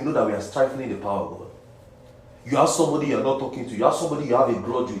 hope you know that we are stifling the power of God. You have somebody you are not talking to. You have somebody you have a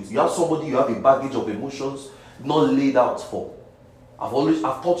grudge with. You have somebody you have a baggage of emotions not laid out for. I've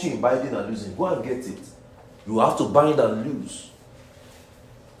taught you in binding and losing. Go and get it. You have to bind and lose.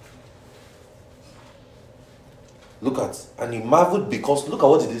 Look at, and he marveled because, look at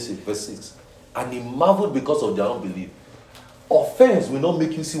what did he say, verse 6. And he marveled because of their unbelief. Offense will not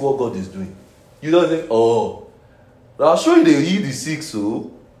make you see what God is doing. You don't say, oh, I'll show you they heal the sick,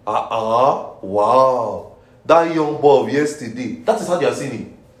 so, wow. That young boy of yesterday, that is how they are seeing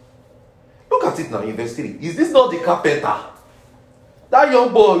him. Look at it now in verse 3. Is this not the carpenter? That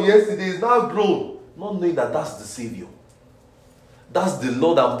young boy yesterday is now grown, not knowing that that's the Savior. That's the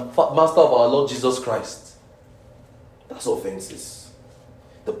Lord and Master of our Lord Jesus Christ. That's offenses.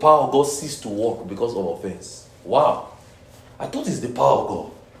 The power of God ceased to work because of offense. Wow. I thought it's the power of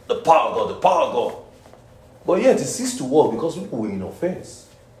God. The power of God, the power of God. But yet it ceased to work because people were in offense.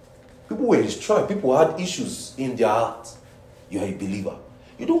 People were in strife. People had issues in their heart. You are a believer.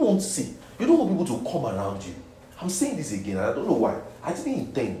 You don't want to see. You don't want people to come around you. I'm saying this again, and I don't know why. I didn't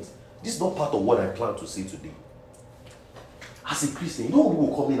intend. This is not part of what I plan to say today. As a Christian, you don't want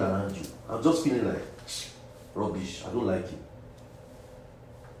people coming around you. I'm just feeling like, rubbish, I don't like it.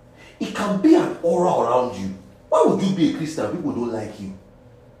 It can be an aura around you. Why would you be a Christian and people don't like you?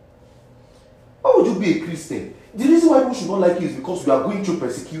 Why would you be a Christian? The reason why people should not like you is because we are going through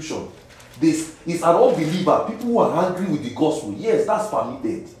persecution. This is an unbeliever. People who are angry with the gospel. Yes, that's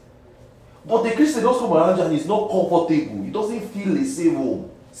permitted. But the Christian doesn't come around you and is not comfortable. He doesn't feel a safe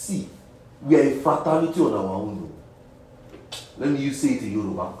home. See, we are a fraternity on our own. Let me say it in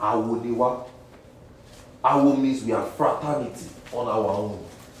Yoruba. Awo niwa. Awo means we are fraternity on our own.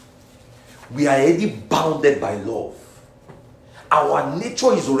 We are already bounded by love. Our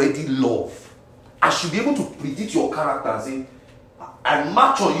nature is already love. I should be able to predict your character and say, I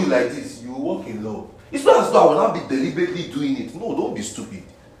match on you like this, you walk in love. It's not as though I will not be deliberately doing it. No, don't be stupid.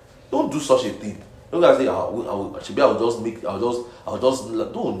 Don't do such a thing. Don't guys say,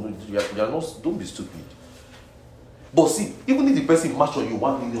 don't be stupid. But see, even if the person match on you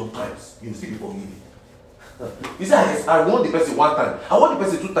 1,000,000 times, you will still be forgiven. You say, I want the person 1 time, I want the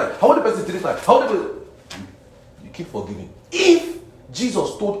person 2 times, I want the person 3 times, I want the person... You keep forgiving. If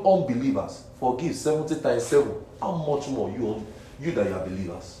Jesus told unbelievers, forgive 70 times 7, how much more you that you are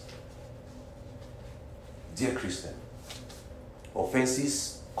believers? Dear Christian,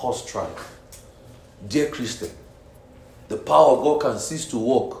 offenses cause strife. Dear Christian, the power of God can cease to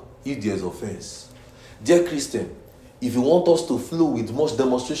work if there is offense. Dear Christian, if you want us to flow with much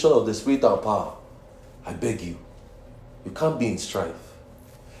demonstration of the Spirit and power, I beg you, you can't be in strife.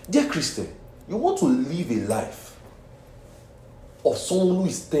 Dear Christian, you want to live a life of someone who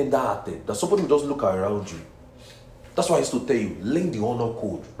is tender-hearted, that somebody will just look around you. That's why I used to tell you, learn the honor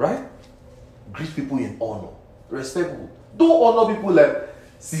code, right? Greet people in honor. Respect people. Don't honor people like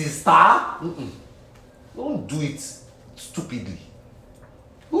sister. Don't do it stupidly.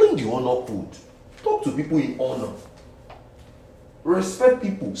 Learn the honor code. Talk to people in honor. Respect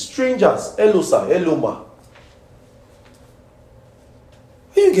people. Strangers. Hello sir. Hello ma.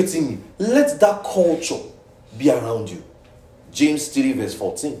 Are you getting me? Let that culture be around you. James 3 verse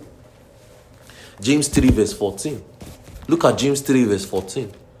 14. James 3 verse 14. Look at James 3 verse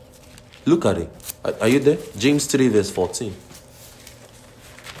 14. Look at it. Are you there? James 3 verse 14.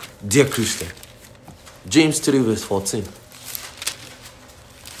 Dear Christian. James 3 verse 14.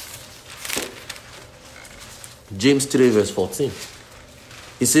 James 3 verse 14.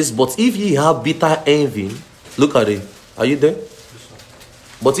 It says, but if ye have bitter envy, look at it. Are you there?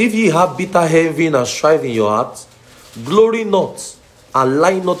 But if ye have bitter envy and strife in your heart, glory not and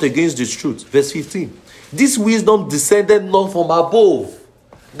lie not against the truth. Verse 15. This wisdom descended not from above.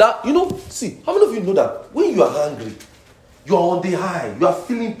 That, see, how many of you know that when you are angry, you are on the high, you are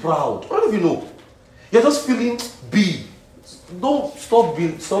feeling proud? How many of you know? You're just feeling big. Don't stop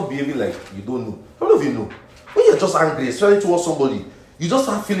behaving like you don't know. How many of you know? When you're just angry, especially towards somebody, you just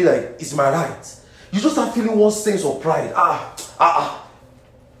start feeling like, it's my right. You just start feeling one sense of pride.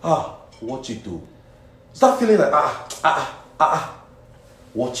 Watch it too. Start feeling like,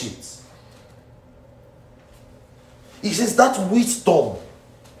 watch it. He says that wisdom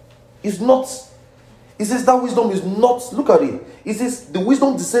is not, look at it. It says the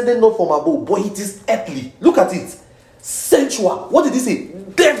wisdom descended not from above, but it is earthly. Look at it. Sensual. What did he say?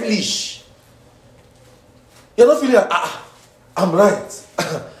 Devilish. You're not feeling like, I'm right.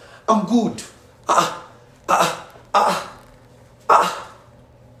 I'm good.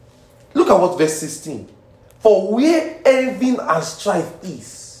 Look at what verse 16. For where envy and strife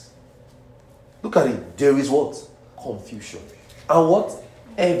is, look at it, there is what? Confusion. And what?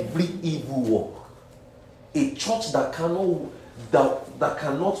 Every evil work. A church that cannot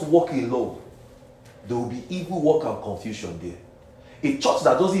walk in love, there will be evil work and confusion there. A church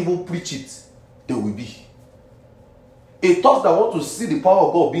that doesn't even preach it, there will be. A church that wants to see the power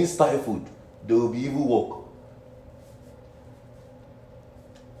of God being stifled, there will be evil work.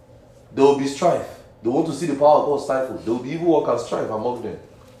 There will be strife. They want to see the power of God stifled. There will be evil work and strife among them.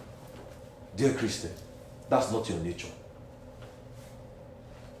 Dear Christian, that's not your nature.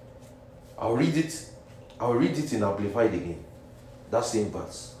 I'll read it in Amplified again. That same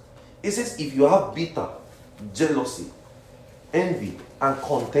verse. It says if you have bitter, jealousy, envy, and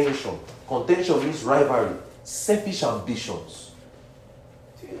contention. Contention means rivalry, selfish ambitions.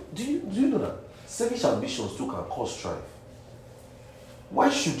 Do you know that? Selfish ambitions too can cause strife. Why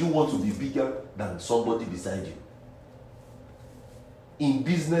should you want to be bigger than somebody beside you? In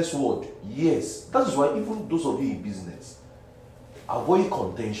business world, yes. That is why even those of you in business, avoid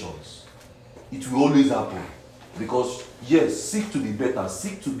contentions. It will always happen. Because yes, seek to be better,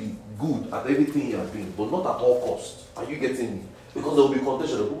 seek to be good at everything you are doing, but not at all costs. Are you getting me? Because there will be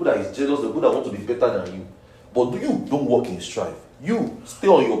contention. The people that is jealous, the people that want to be better than you. But you don't walk in strife. You stay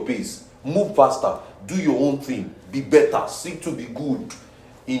on your pace, move faster, do your own thing, be better, seek to be good.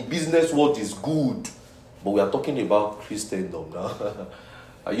 In business world is good. But we are talking about Christendom now.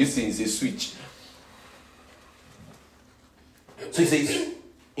 Are you seeing? It's a switch. So he says,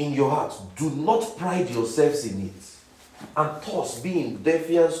 in your heart, do not pride yourselves in it, and thus be in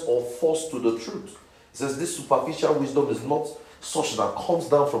defiance or false to the truth. He says, this superficial wisdom is not such that comes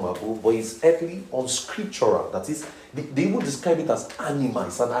down from above, but is earthly, unscriptural. That is, they even describe it as animal.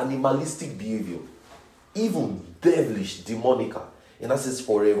 It's an animalistic behavior. Even devilish, demonical. And that says,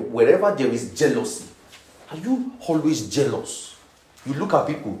 wherever there is jealousy, are you always jealous? You look at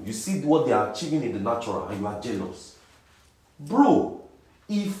people, you see what they are achieving in the natural, and you are jealous. Bro,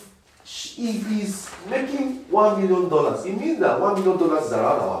 if he's making $1 million, it means that $1 million is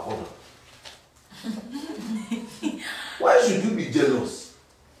around our corner. Why should you be jealous?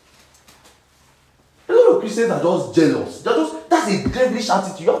 A lot of Christians are just jealous. That's a devilish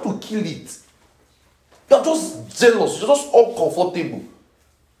attitude. You have to kill it. You're just jealous. You're just uncomfortable.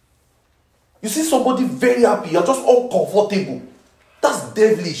 You see somebody very happy, you're just uncomfortable. That's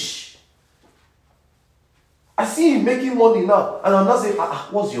devilish. I see him making money now, and I'm not saying,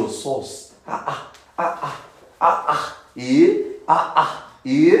 what's your source?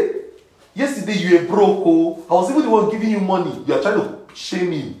 Yesterday you were broke, oh. I was even the one giving you money. You are trying to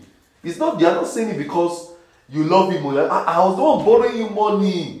shame him. They are not saying it because you love him. I was the one borrowing you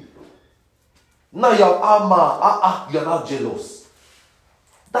money. Now you have armor. You are not jealous.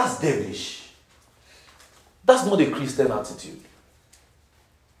 That's devilish. That's not a Christian attitude.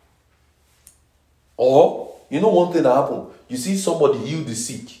 Or, you know one thing that happened? You see somebody heal the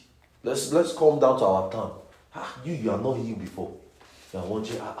sick. Let's come down to our town. You are not healed before. You are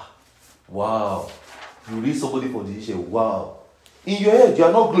watching, wow. You read somebody from the issue, wow. In your head, you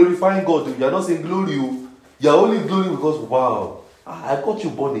are not glorifying God. You are not saying glory. You are only glory because, wow. I got you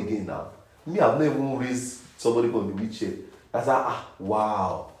born again now. Me, I've never even raised somebody from the wheelchair. I said,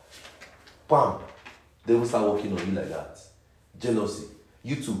 wow. Bam. They will start working on you like that. Jealousy.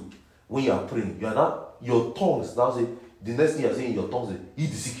 You too. When you are praying, you are not, your tongues now say, the next thing you are saying in your tongues is,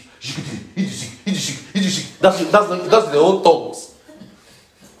 eat the sick, eat the sick, eat the sick, eat the sick. That's the whole tongues.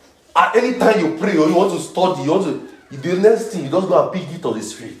 At any time you pray or you want to study, the next thing, you just go and pick it on the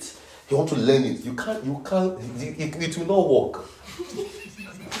street. You want to learn it. You can't, it will not work.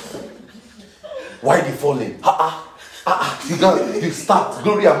 Why the falling? You start,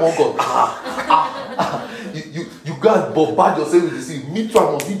 glory among God. You can't bombard yourself with the sea. Me too,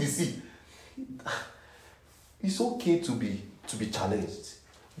 I must be the sea. It's okay to be challenged,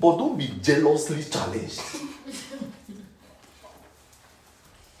 but don't be jealously challenged.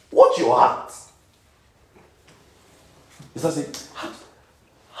 Watch your heart. It's like,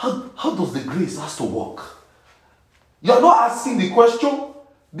 how does the grace has to work? You are not asking the question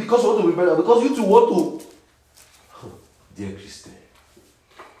because you want to be better, because you two want to. Dear Christian.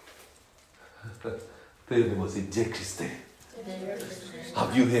 Tell your neighbor, say, dear Christian.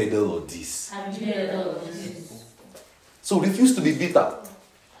 Have you heard all of this? So refuse to be bitter.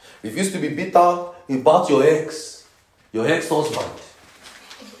 Refuse to be bitter about your ex-husband.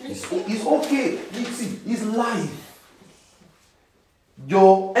 It's okay. It's life.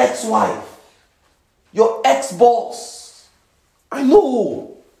 Your ex-wife. Your ex-boss. I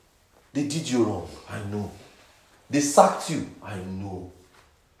know. They did you wrong. I know. They sacked you. I know.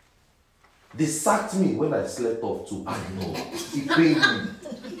 They sacked me when I slept off too. I know. It pained me.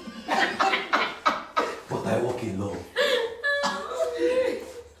 But I walk in love.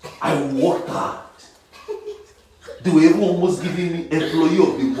 I worked hard. They were even almost giving me employee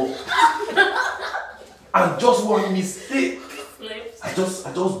of the month. And just one mistake. I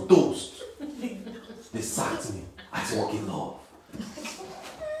just dozed. They sacked me. I walk in love.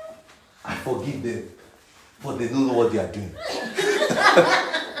 I forgive them. But they don't know what they are doing.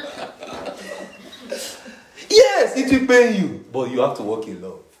 Yes, it will pain you, but you have to walk in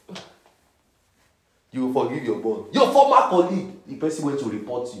love. You will forgive your boss. Your former colleague, the person went to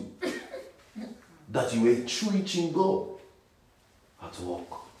report you that you were preaching God at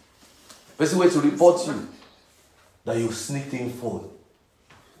work. Person went to report you that you sneaked in phone.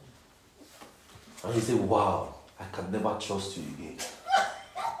 And he said, wow, I can never trust you again.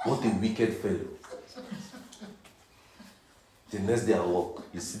 What a wicked fellow. The next day I walk,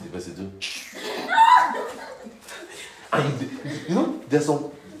 you see the person do. And you know, there's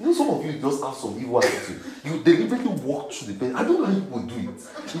some, you know, some of you just have some evil attitude. You deliberately walk through the person. I don't know how you will do it.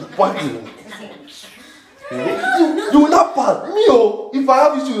 You point it. You will not pass. Me, if I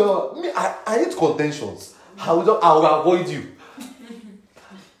have issue, me, I hate contentions. I will avoid you.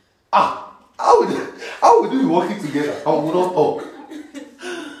 How would we be working together? I will not talk.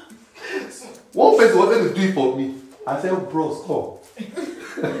 One person wanted to do it for me. I said, bros, come.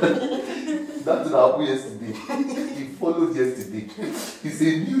 That did happen yesterday. He followed yesterday. It's a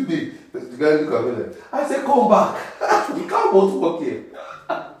new day. The guy looked at me like, I said, come back. We can't both work here.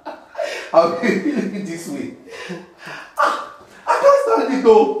 I'll be feeling this way. I can't stand it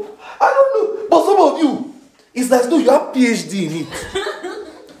though. I don't know. But some of you, it's as though you have PhD in it.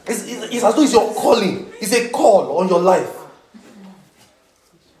 It's as though it's your calling. It's a call on your life.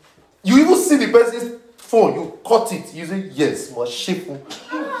 You even see the person's phone, you cut it. You say, yes, my shameful.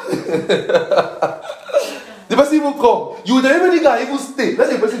 The person even come. You will never even stay. Let's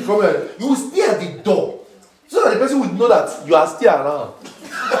say the person come here. You will stay at the door. So that the person will know that you are still around.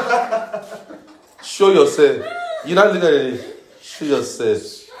 Show yourself. You're not looking at it. Show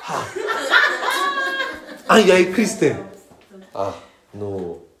yourself. And you're a Christian.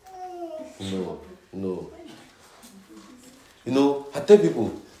 No. You know, I tell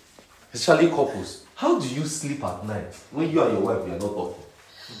people, especially couples, how do you sleep at night when you and your wife are not talking?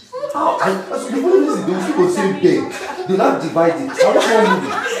 How? The funny thing is, they will sleep on the same bed. They not divide it.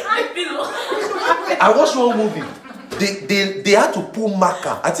 I watched one movie. They had to pull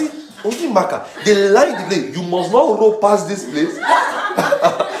marker. I think only marker. They line the place. You must not roll past this place.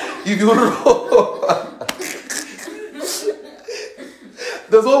 If you roll,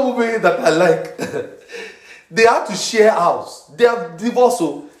 there's one movie that I like. They have to share house. They have divorced,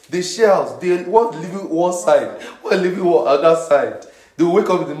 so they share house. They want living one side, one living one other side. They wake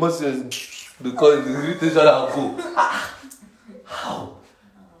up in the morning because they greet each other and go. How?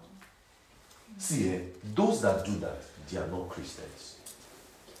 See, those that do that, they are not Christians.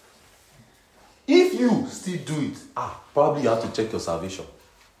 If you still do it, probably you have to check your salvation.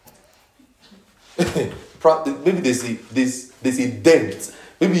 Maybe there's a dent.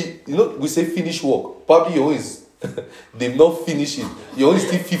 Maybe, we say finish work. Probably your own is, they've not finished it. You're only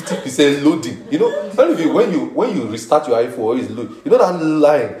still 50% loading. When you restart your iPhone, it's load. You know that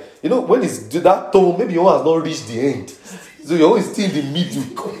line? When it's that tone, maybe your own has not reached the end. So your own is still in the middle.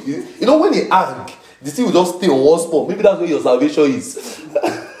 When it hang, the thing will just stay on one spot. Maybe that's where your salvation is.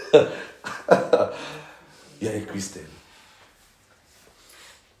 You're a Christian.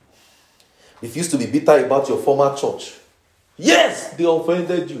 Refuse to be bitter about your former church. Yes, they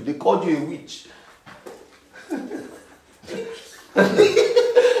offended you. They called you a witch.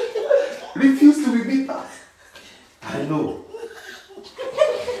 Refuse to be bitter. I know.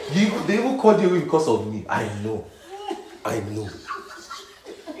 They even called you a witch because of me. I know.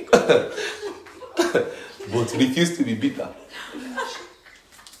 But refuse to be bitter.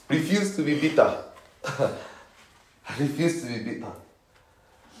 Refuse to be bitter. Refuse to be bitter.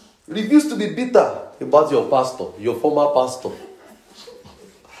 Refuse to be bitter about your pastor, your former pastor.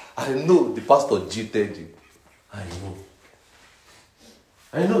 I know the pastor cheated you.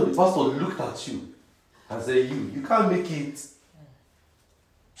 I know the pastor looked at you and said, you can't make it.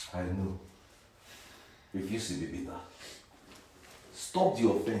 I know. Refuse to be bitter. Stop the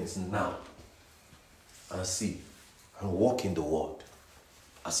offense now and see and walk in the word.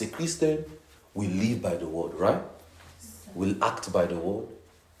 As a Christian, we live by the word, right? We'll act by the word.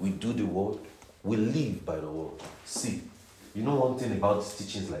 We do the word. We live by the word. See, you know one thing about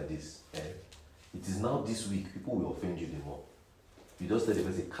teachings like this? It is now this week, people will offend you the more. You just tell the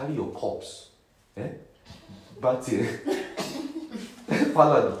person, carry your cups. But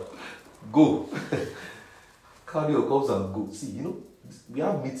Falana, go. Carry your cups and go. See, we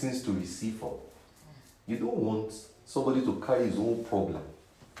have meetings to receive from. You don't want somebody to carry his own problem.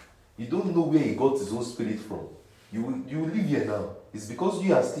 You don't know where he got his own spirit from. You live here now. It's because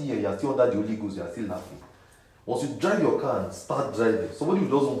you are still here, you are still under the Holy Ghost, you are still laughing. Once you drive your car and start driving, somebody who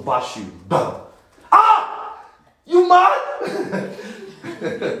doesn't bash you, bam! You mad?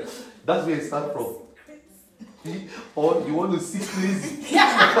 That's where it starts from. Or you want to see crazy.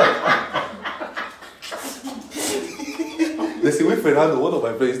 There's a way Fernando, one of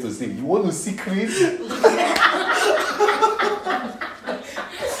my friends, to sing. You want to see crazy?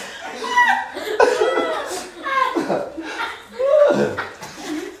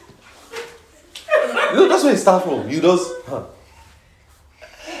 start from? You just,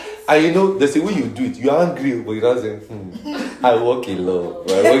 and you know, there's a way you do it. You're angry, but you don't say, I walk in love.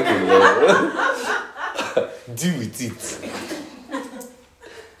 I walk in love. Deal with it.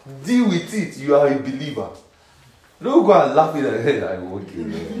 Deal with it. You are a believer. Don't go and laugh in their head. I walk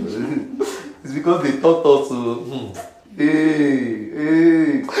in love. It's because they taught us to,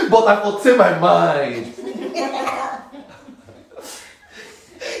 hey. But I could say my mind.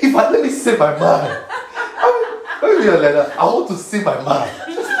 Let me say my mind. I want to say my mind.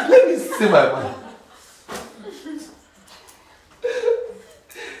 Let me say my mind.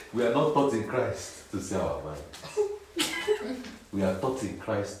 We are not taught in Christ to say our mind. We are taught in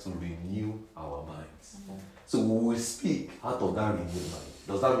Christ to renew our minds. So we will speak out of that renewed mind.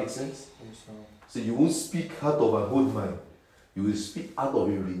 Does that make sense? Yes, sir. So you won't speak out of an old mind. You will speak out of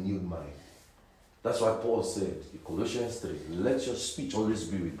a renewed mind. That's why Paul said in Colossians 3, let your speech always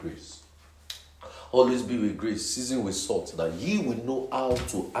be with grace. Always be with grace, seasoned with salt, that ye will know how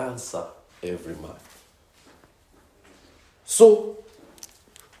to answer every man. So,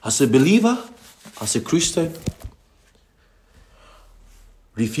 as a believer, as a Christian,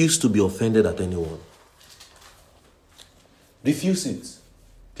 refuse to be offended at anyone. Refuse it.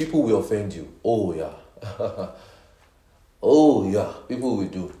 People will offend you. Oh, yeah. Oh, yeah. People will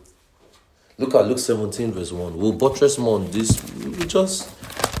do. Look at Luke 17, verse 1. We'll buttress more on this.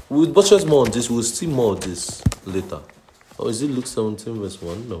 We'll buttress more on this. We'll see more of this later. Or is it Luke 17, verse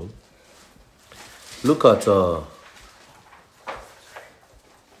 1? No. Look at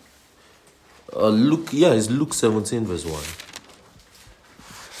it's Luke 17, verse 1.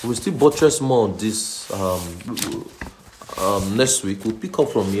 We'll still buttress more on this next week. We'll pick up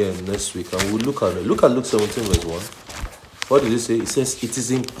from here next week and we'll look at it. Look at Luke 17, verse 1. What did it say? It says, it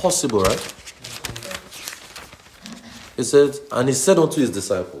is impossible, right? It said, and he said unto his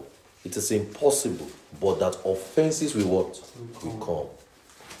disciple, it is impossible, but that offenses will what? Will come.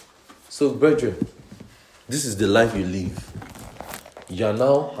 So, brethren, this is the life you live. You are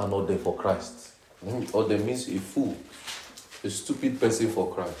now an ordained for Christ. Ordained means a fool, a stupid person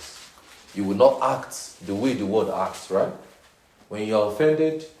for Christ. You will not act the way the world acts, right? When you are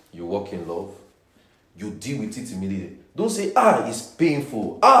offended, you walk in love. You deal with it immediately. Don't say, it's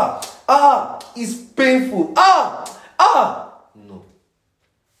painful. It's painful. No.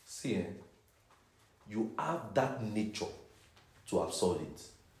 See, you have that nature to absorb it.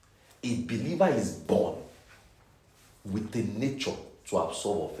 A believer is born with the nature to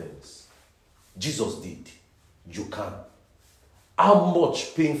absorb offense. Jesus did. You can. How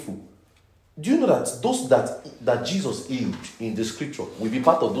much painful? Do you know that those that Jesus healed in the scripture will be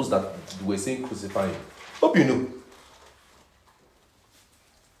part of those that were saying crucify him? Hope you know.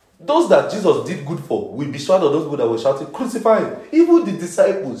 Those that Jesus did good for will be shouted of those people that were shouting, crucify him. Even the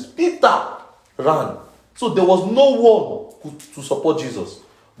disciples, Peter, ran. So there was no one to support Jesus.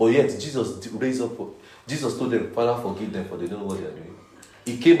 But yet Jesus raised up. Jesus told them, Father, forgive them, for they don't know what they are doing.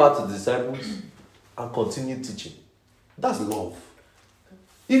 He came back to the disciples and continued teaching. That's love.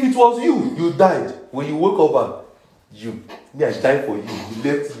 If it was you died. When you woke up and I died for you. You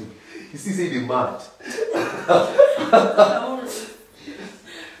left me. You still say they mad.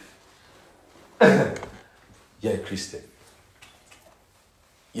 You're a Christian.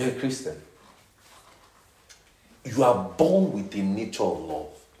 You're a Christian. You are born with a nature of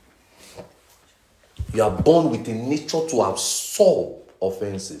love. You are born with a nature to absorb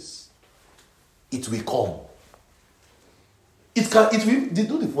offenses. It will come. They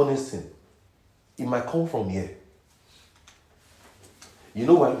do the funniest thing. It might come from here. You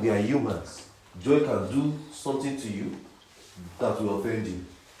know why? We are humans. Joy can do something to you that will offend you.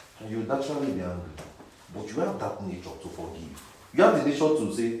 And you will naturally be angry. But you have that nature to forgive. You have the nature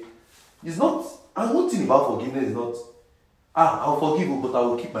to say, it's not, and one thing about forgiveness is not, I'll forgive you, but I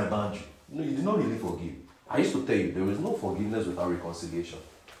will keep my boundary. No, you did not really forgive. I used to tell you, there is no forgiveness without reconciliation.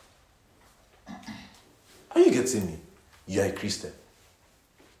 Are you getting me? You are a Christian.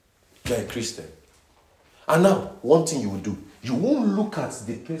 You are a Christian. And now, one thing you will do, you won't look at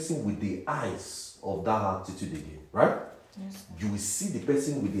the person with the eyes of that attitude again, right? Yes. You will see the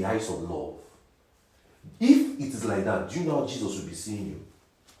person with the eyes of love. If it is like that, do you know how Jesus will be seeing you?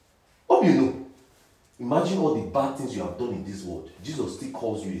 Hope you know. Imagine all the bad things you have done in this world. Jesus still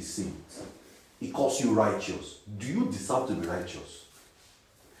calls you a saint. He calls you righteous. Do you deserve to be righteous?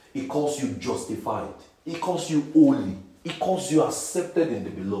 He calls you justified. He calls you holy. He calls you accepted in the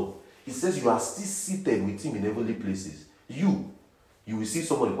beloved. He says you are still seated with him in heavenly places. You will see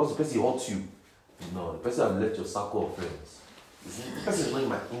somebody, because the person hurts you. No, the person has left your circle of friends. The person is not in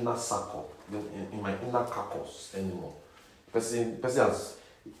my inner circle, in my inner carcass anymore. The person has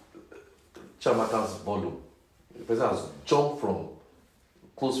Chamata's volume. The person has jumped from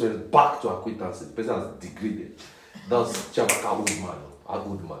close friends back to acquaintances. The person has degraded. That's Chavaka old man, a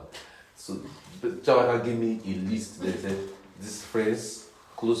good man. So Chavaka gave me a list. They said, these friends,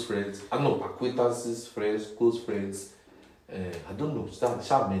 close friends, I know acquaintances, friends, close friends. I don't know,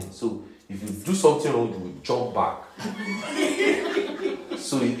 sharp men. So if you do something wrong, you will jump back.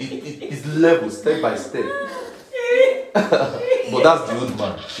 So it's level, step by step. But that's the old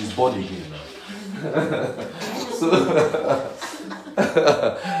man. He's born again now.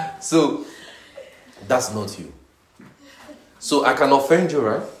 So that's not you. So I can offend you,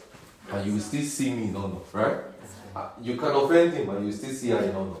 right? And you will still see me in honor, right? You can offend him and you will still see her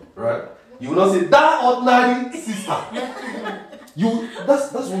in honor, right? You will not say, that ordinary sister.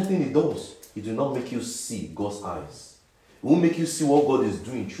 That's one thing it does. It will not make you see God's eyes. It won't make you see what God is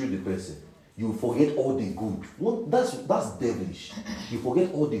doing through the person. You will forget all the good. That's devilish. You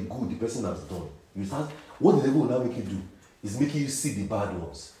forget all the good the person has done. You start, what the devil will now make you do is making you see the bad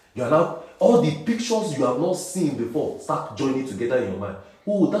ones. You are now, all the pictures you have not seen before start joining together in your mind.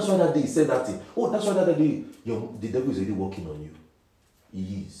 Oh, that's why that day he said that thing. Oh, that's why that day the devil is already working on you.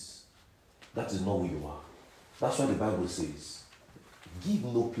 He is. That is not who you are. That's why the Bible says, give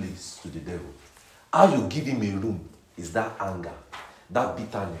no place to the devil. How you give him a room is that anger, that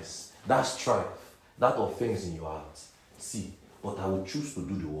bitterness, that strife, that offense in your heart. See, but I will choose to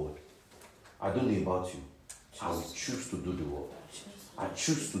do the word. I don't know about you. I will choose to do the word. I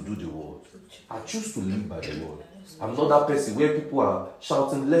choose to do the word. I choose to live by the word. I'm not that person where people are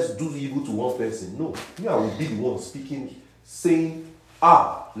shouting, let's do evil to one person. No, me, I will be the one speaking, saying,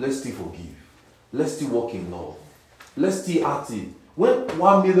 let's still forgive. Let's still walk in love. Let's still act it. When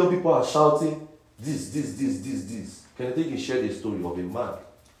 1 million people are shouting, this, can I take you share the story of a man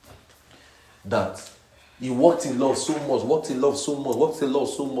that he walked in love so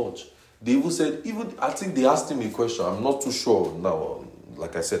much. They even said, I think they asked him a question. I'm not too sure now.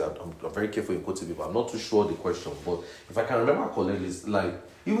 Like I said, I'm very careful in quoting people. I'm not too sure the question. But if I can remember correctly, it's like,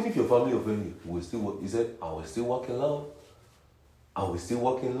 even if your family offend you, will still work. He said, I will still walk in love. I will still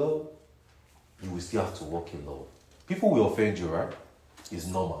walk in love. You will still have to walk in love. People will offend you, right? It's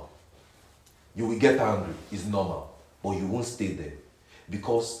normal. You will get angry. It's normal. But you won't stay there.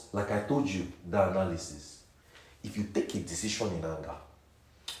 Because, like I told you, the analysis, if you take a decision in anger,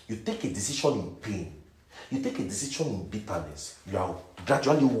 you take a decision in pain, you take a decision in bitterness, you are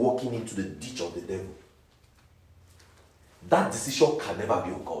gradually walking into the ditch of the devil. That decision can never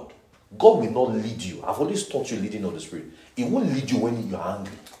be of God. God will not lead you. I've always taught you leading of the Spirit. He won't lead you when you are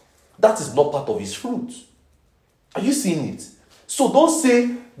angry. That is not part of his fruit. Are you seeing it? So don't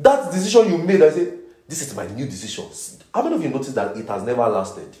say that decision you made, I say, this is my new decision. How many of you notice that it has never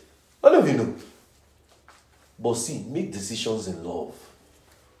lasted? How many of you know? But see, make decisions in love.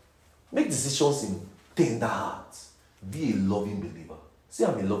 Make decisions in tender heart. Be a loving believer. See,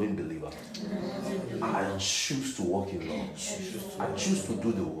 I'm a loving believer. I choose to walk in love. I choose to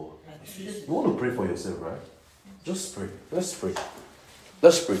do the word. You want to pray for yourself, right? Just pray. Let's pray.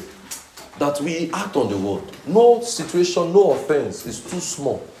 Let's pray. That we act on the word. No situation, no offense is too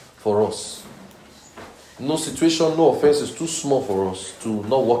small for us. No situation, no offense is too small for us to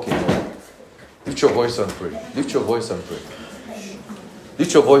not walk in love. Lift your voice and pray. Lift your voice and pray.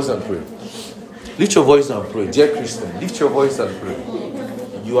 Lift your voice and pray. Lift your voice and pray. Dear Christian, lift your voice and pray.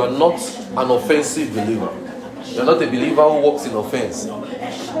 You are not an offensive believer. You are not a believer who walks in offense.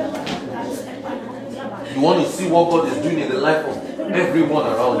 You want to see what God is doing in the life of everyone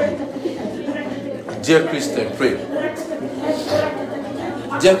around you. Dear Christian, pray.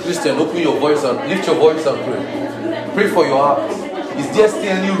 Dear Christian, open your voice and lift your voice and pray. Pray for your heart. Is there still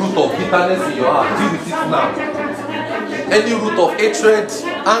any root of bitterness in your heart? Deal with it now. Any root of hatred,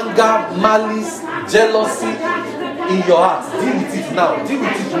 anger, malice, jealousy in your heart? Deal with it now. Deal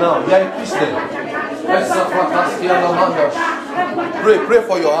with it now. You are a Christian. Pray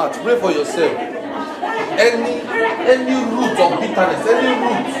for your heart. Pray for yourself. Any root of bitterness, any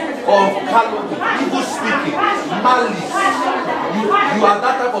root of calumny, evil speaking, malice. You are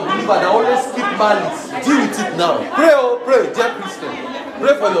that type of believer that always keep malice. Deal with it now. Pray, dear Christian.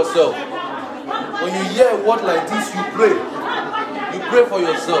 Pray for yourself. When you hear a word like this, you pray. You pray for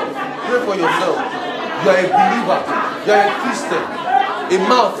yourself. Pray for yourself. You are a believer. You are a Christian. A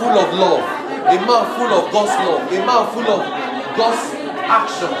man full of love. A man full of God's love. A man full of God's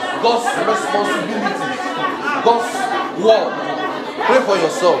actions. God's responsibilities. God's word. Pray for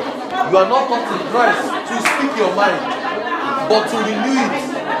yourself. You are not taught in Christ to speak your mind, but to renew it.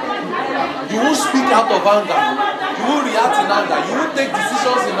 You won't speak out of anger. You won't react in anger. You won't take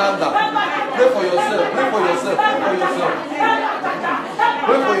decisions in anger. Pray for yourself. Pray for yourself. Pray for yourself.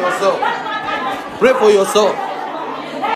 Pray for yourself. Pray for yourself.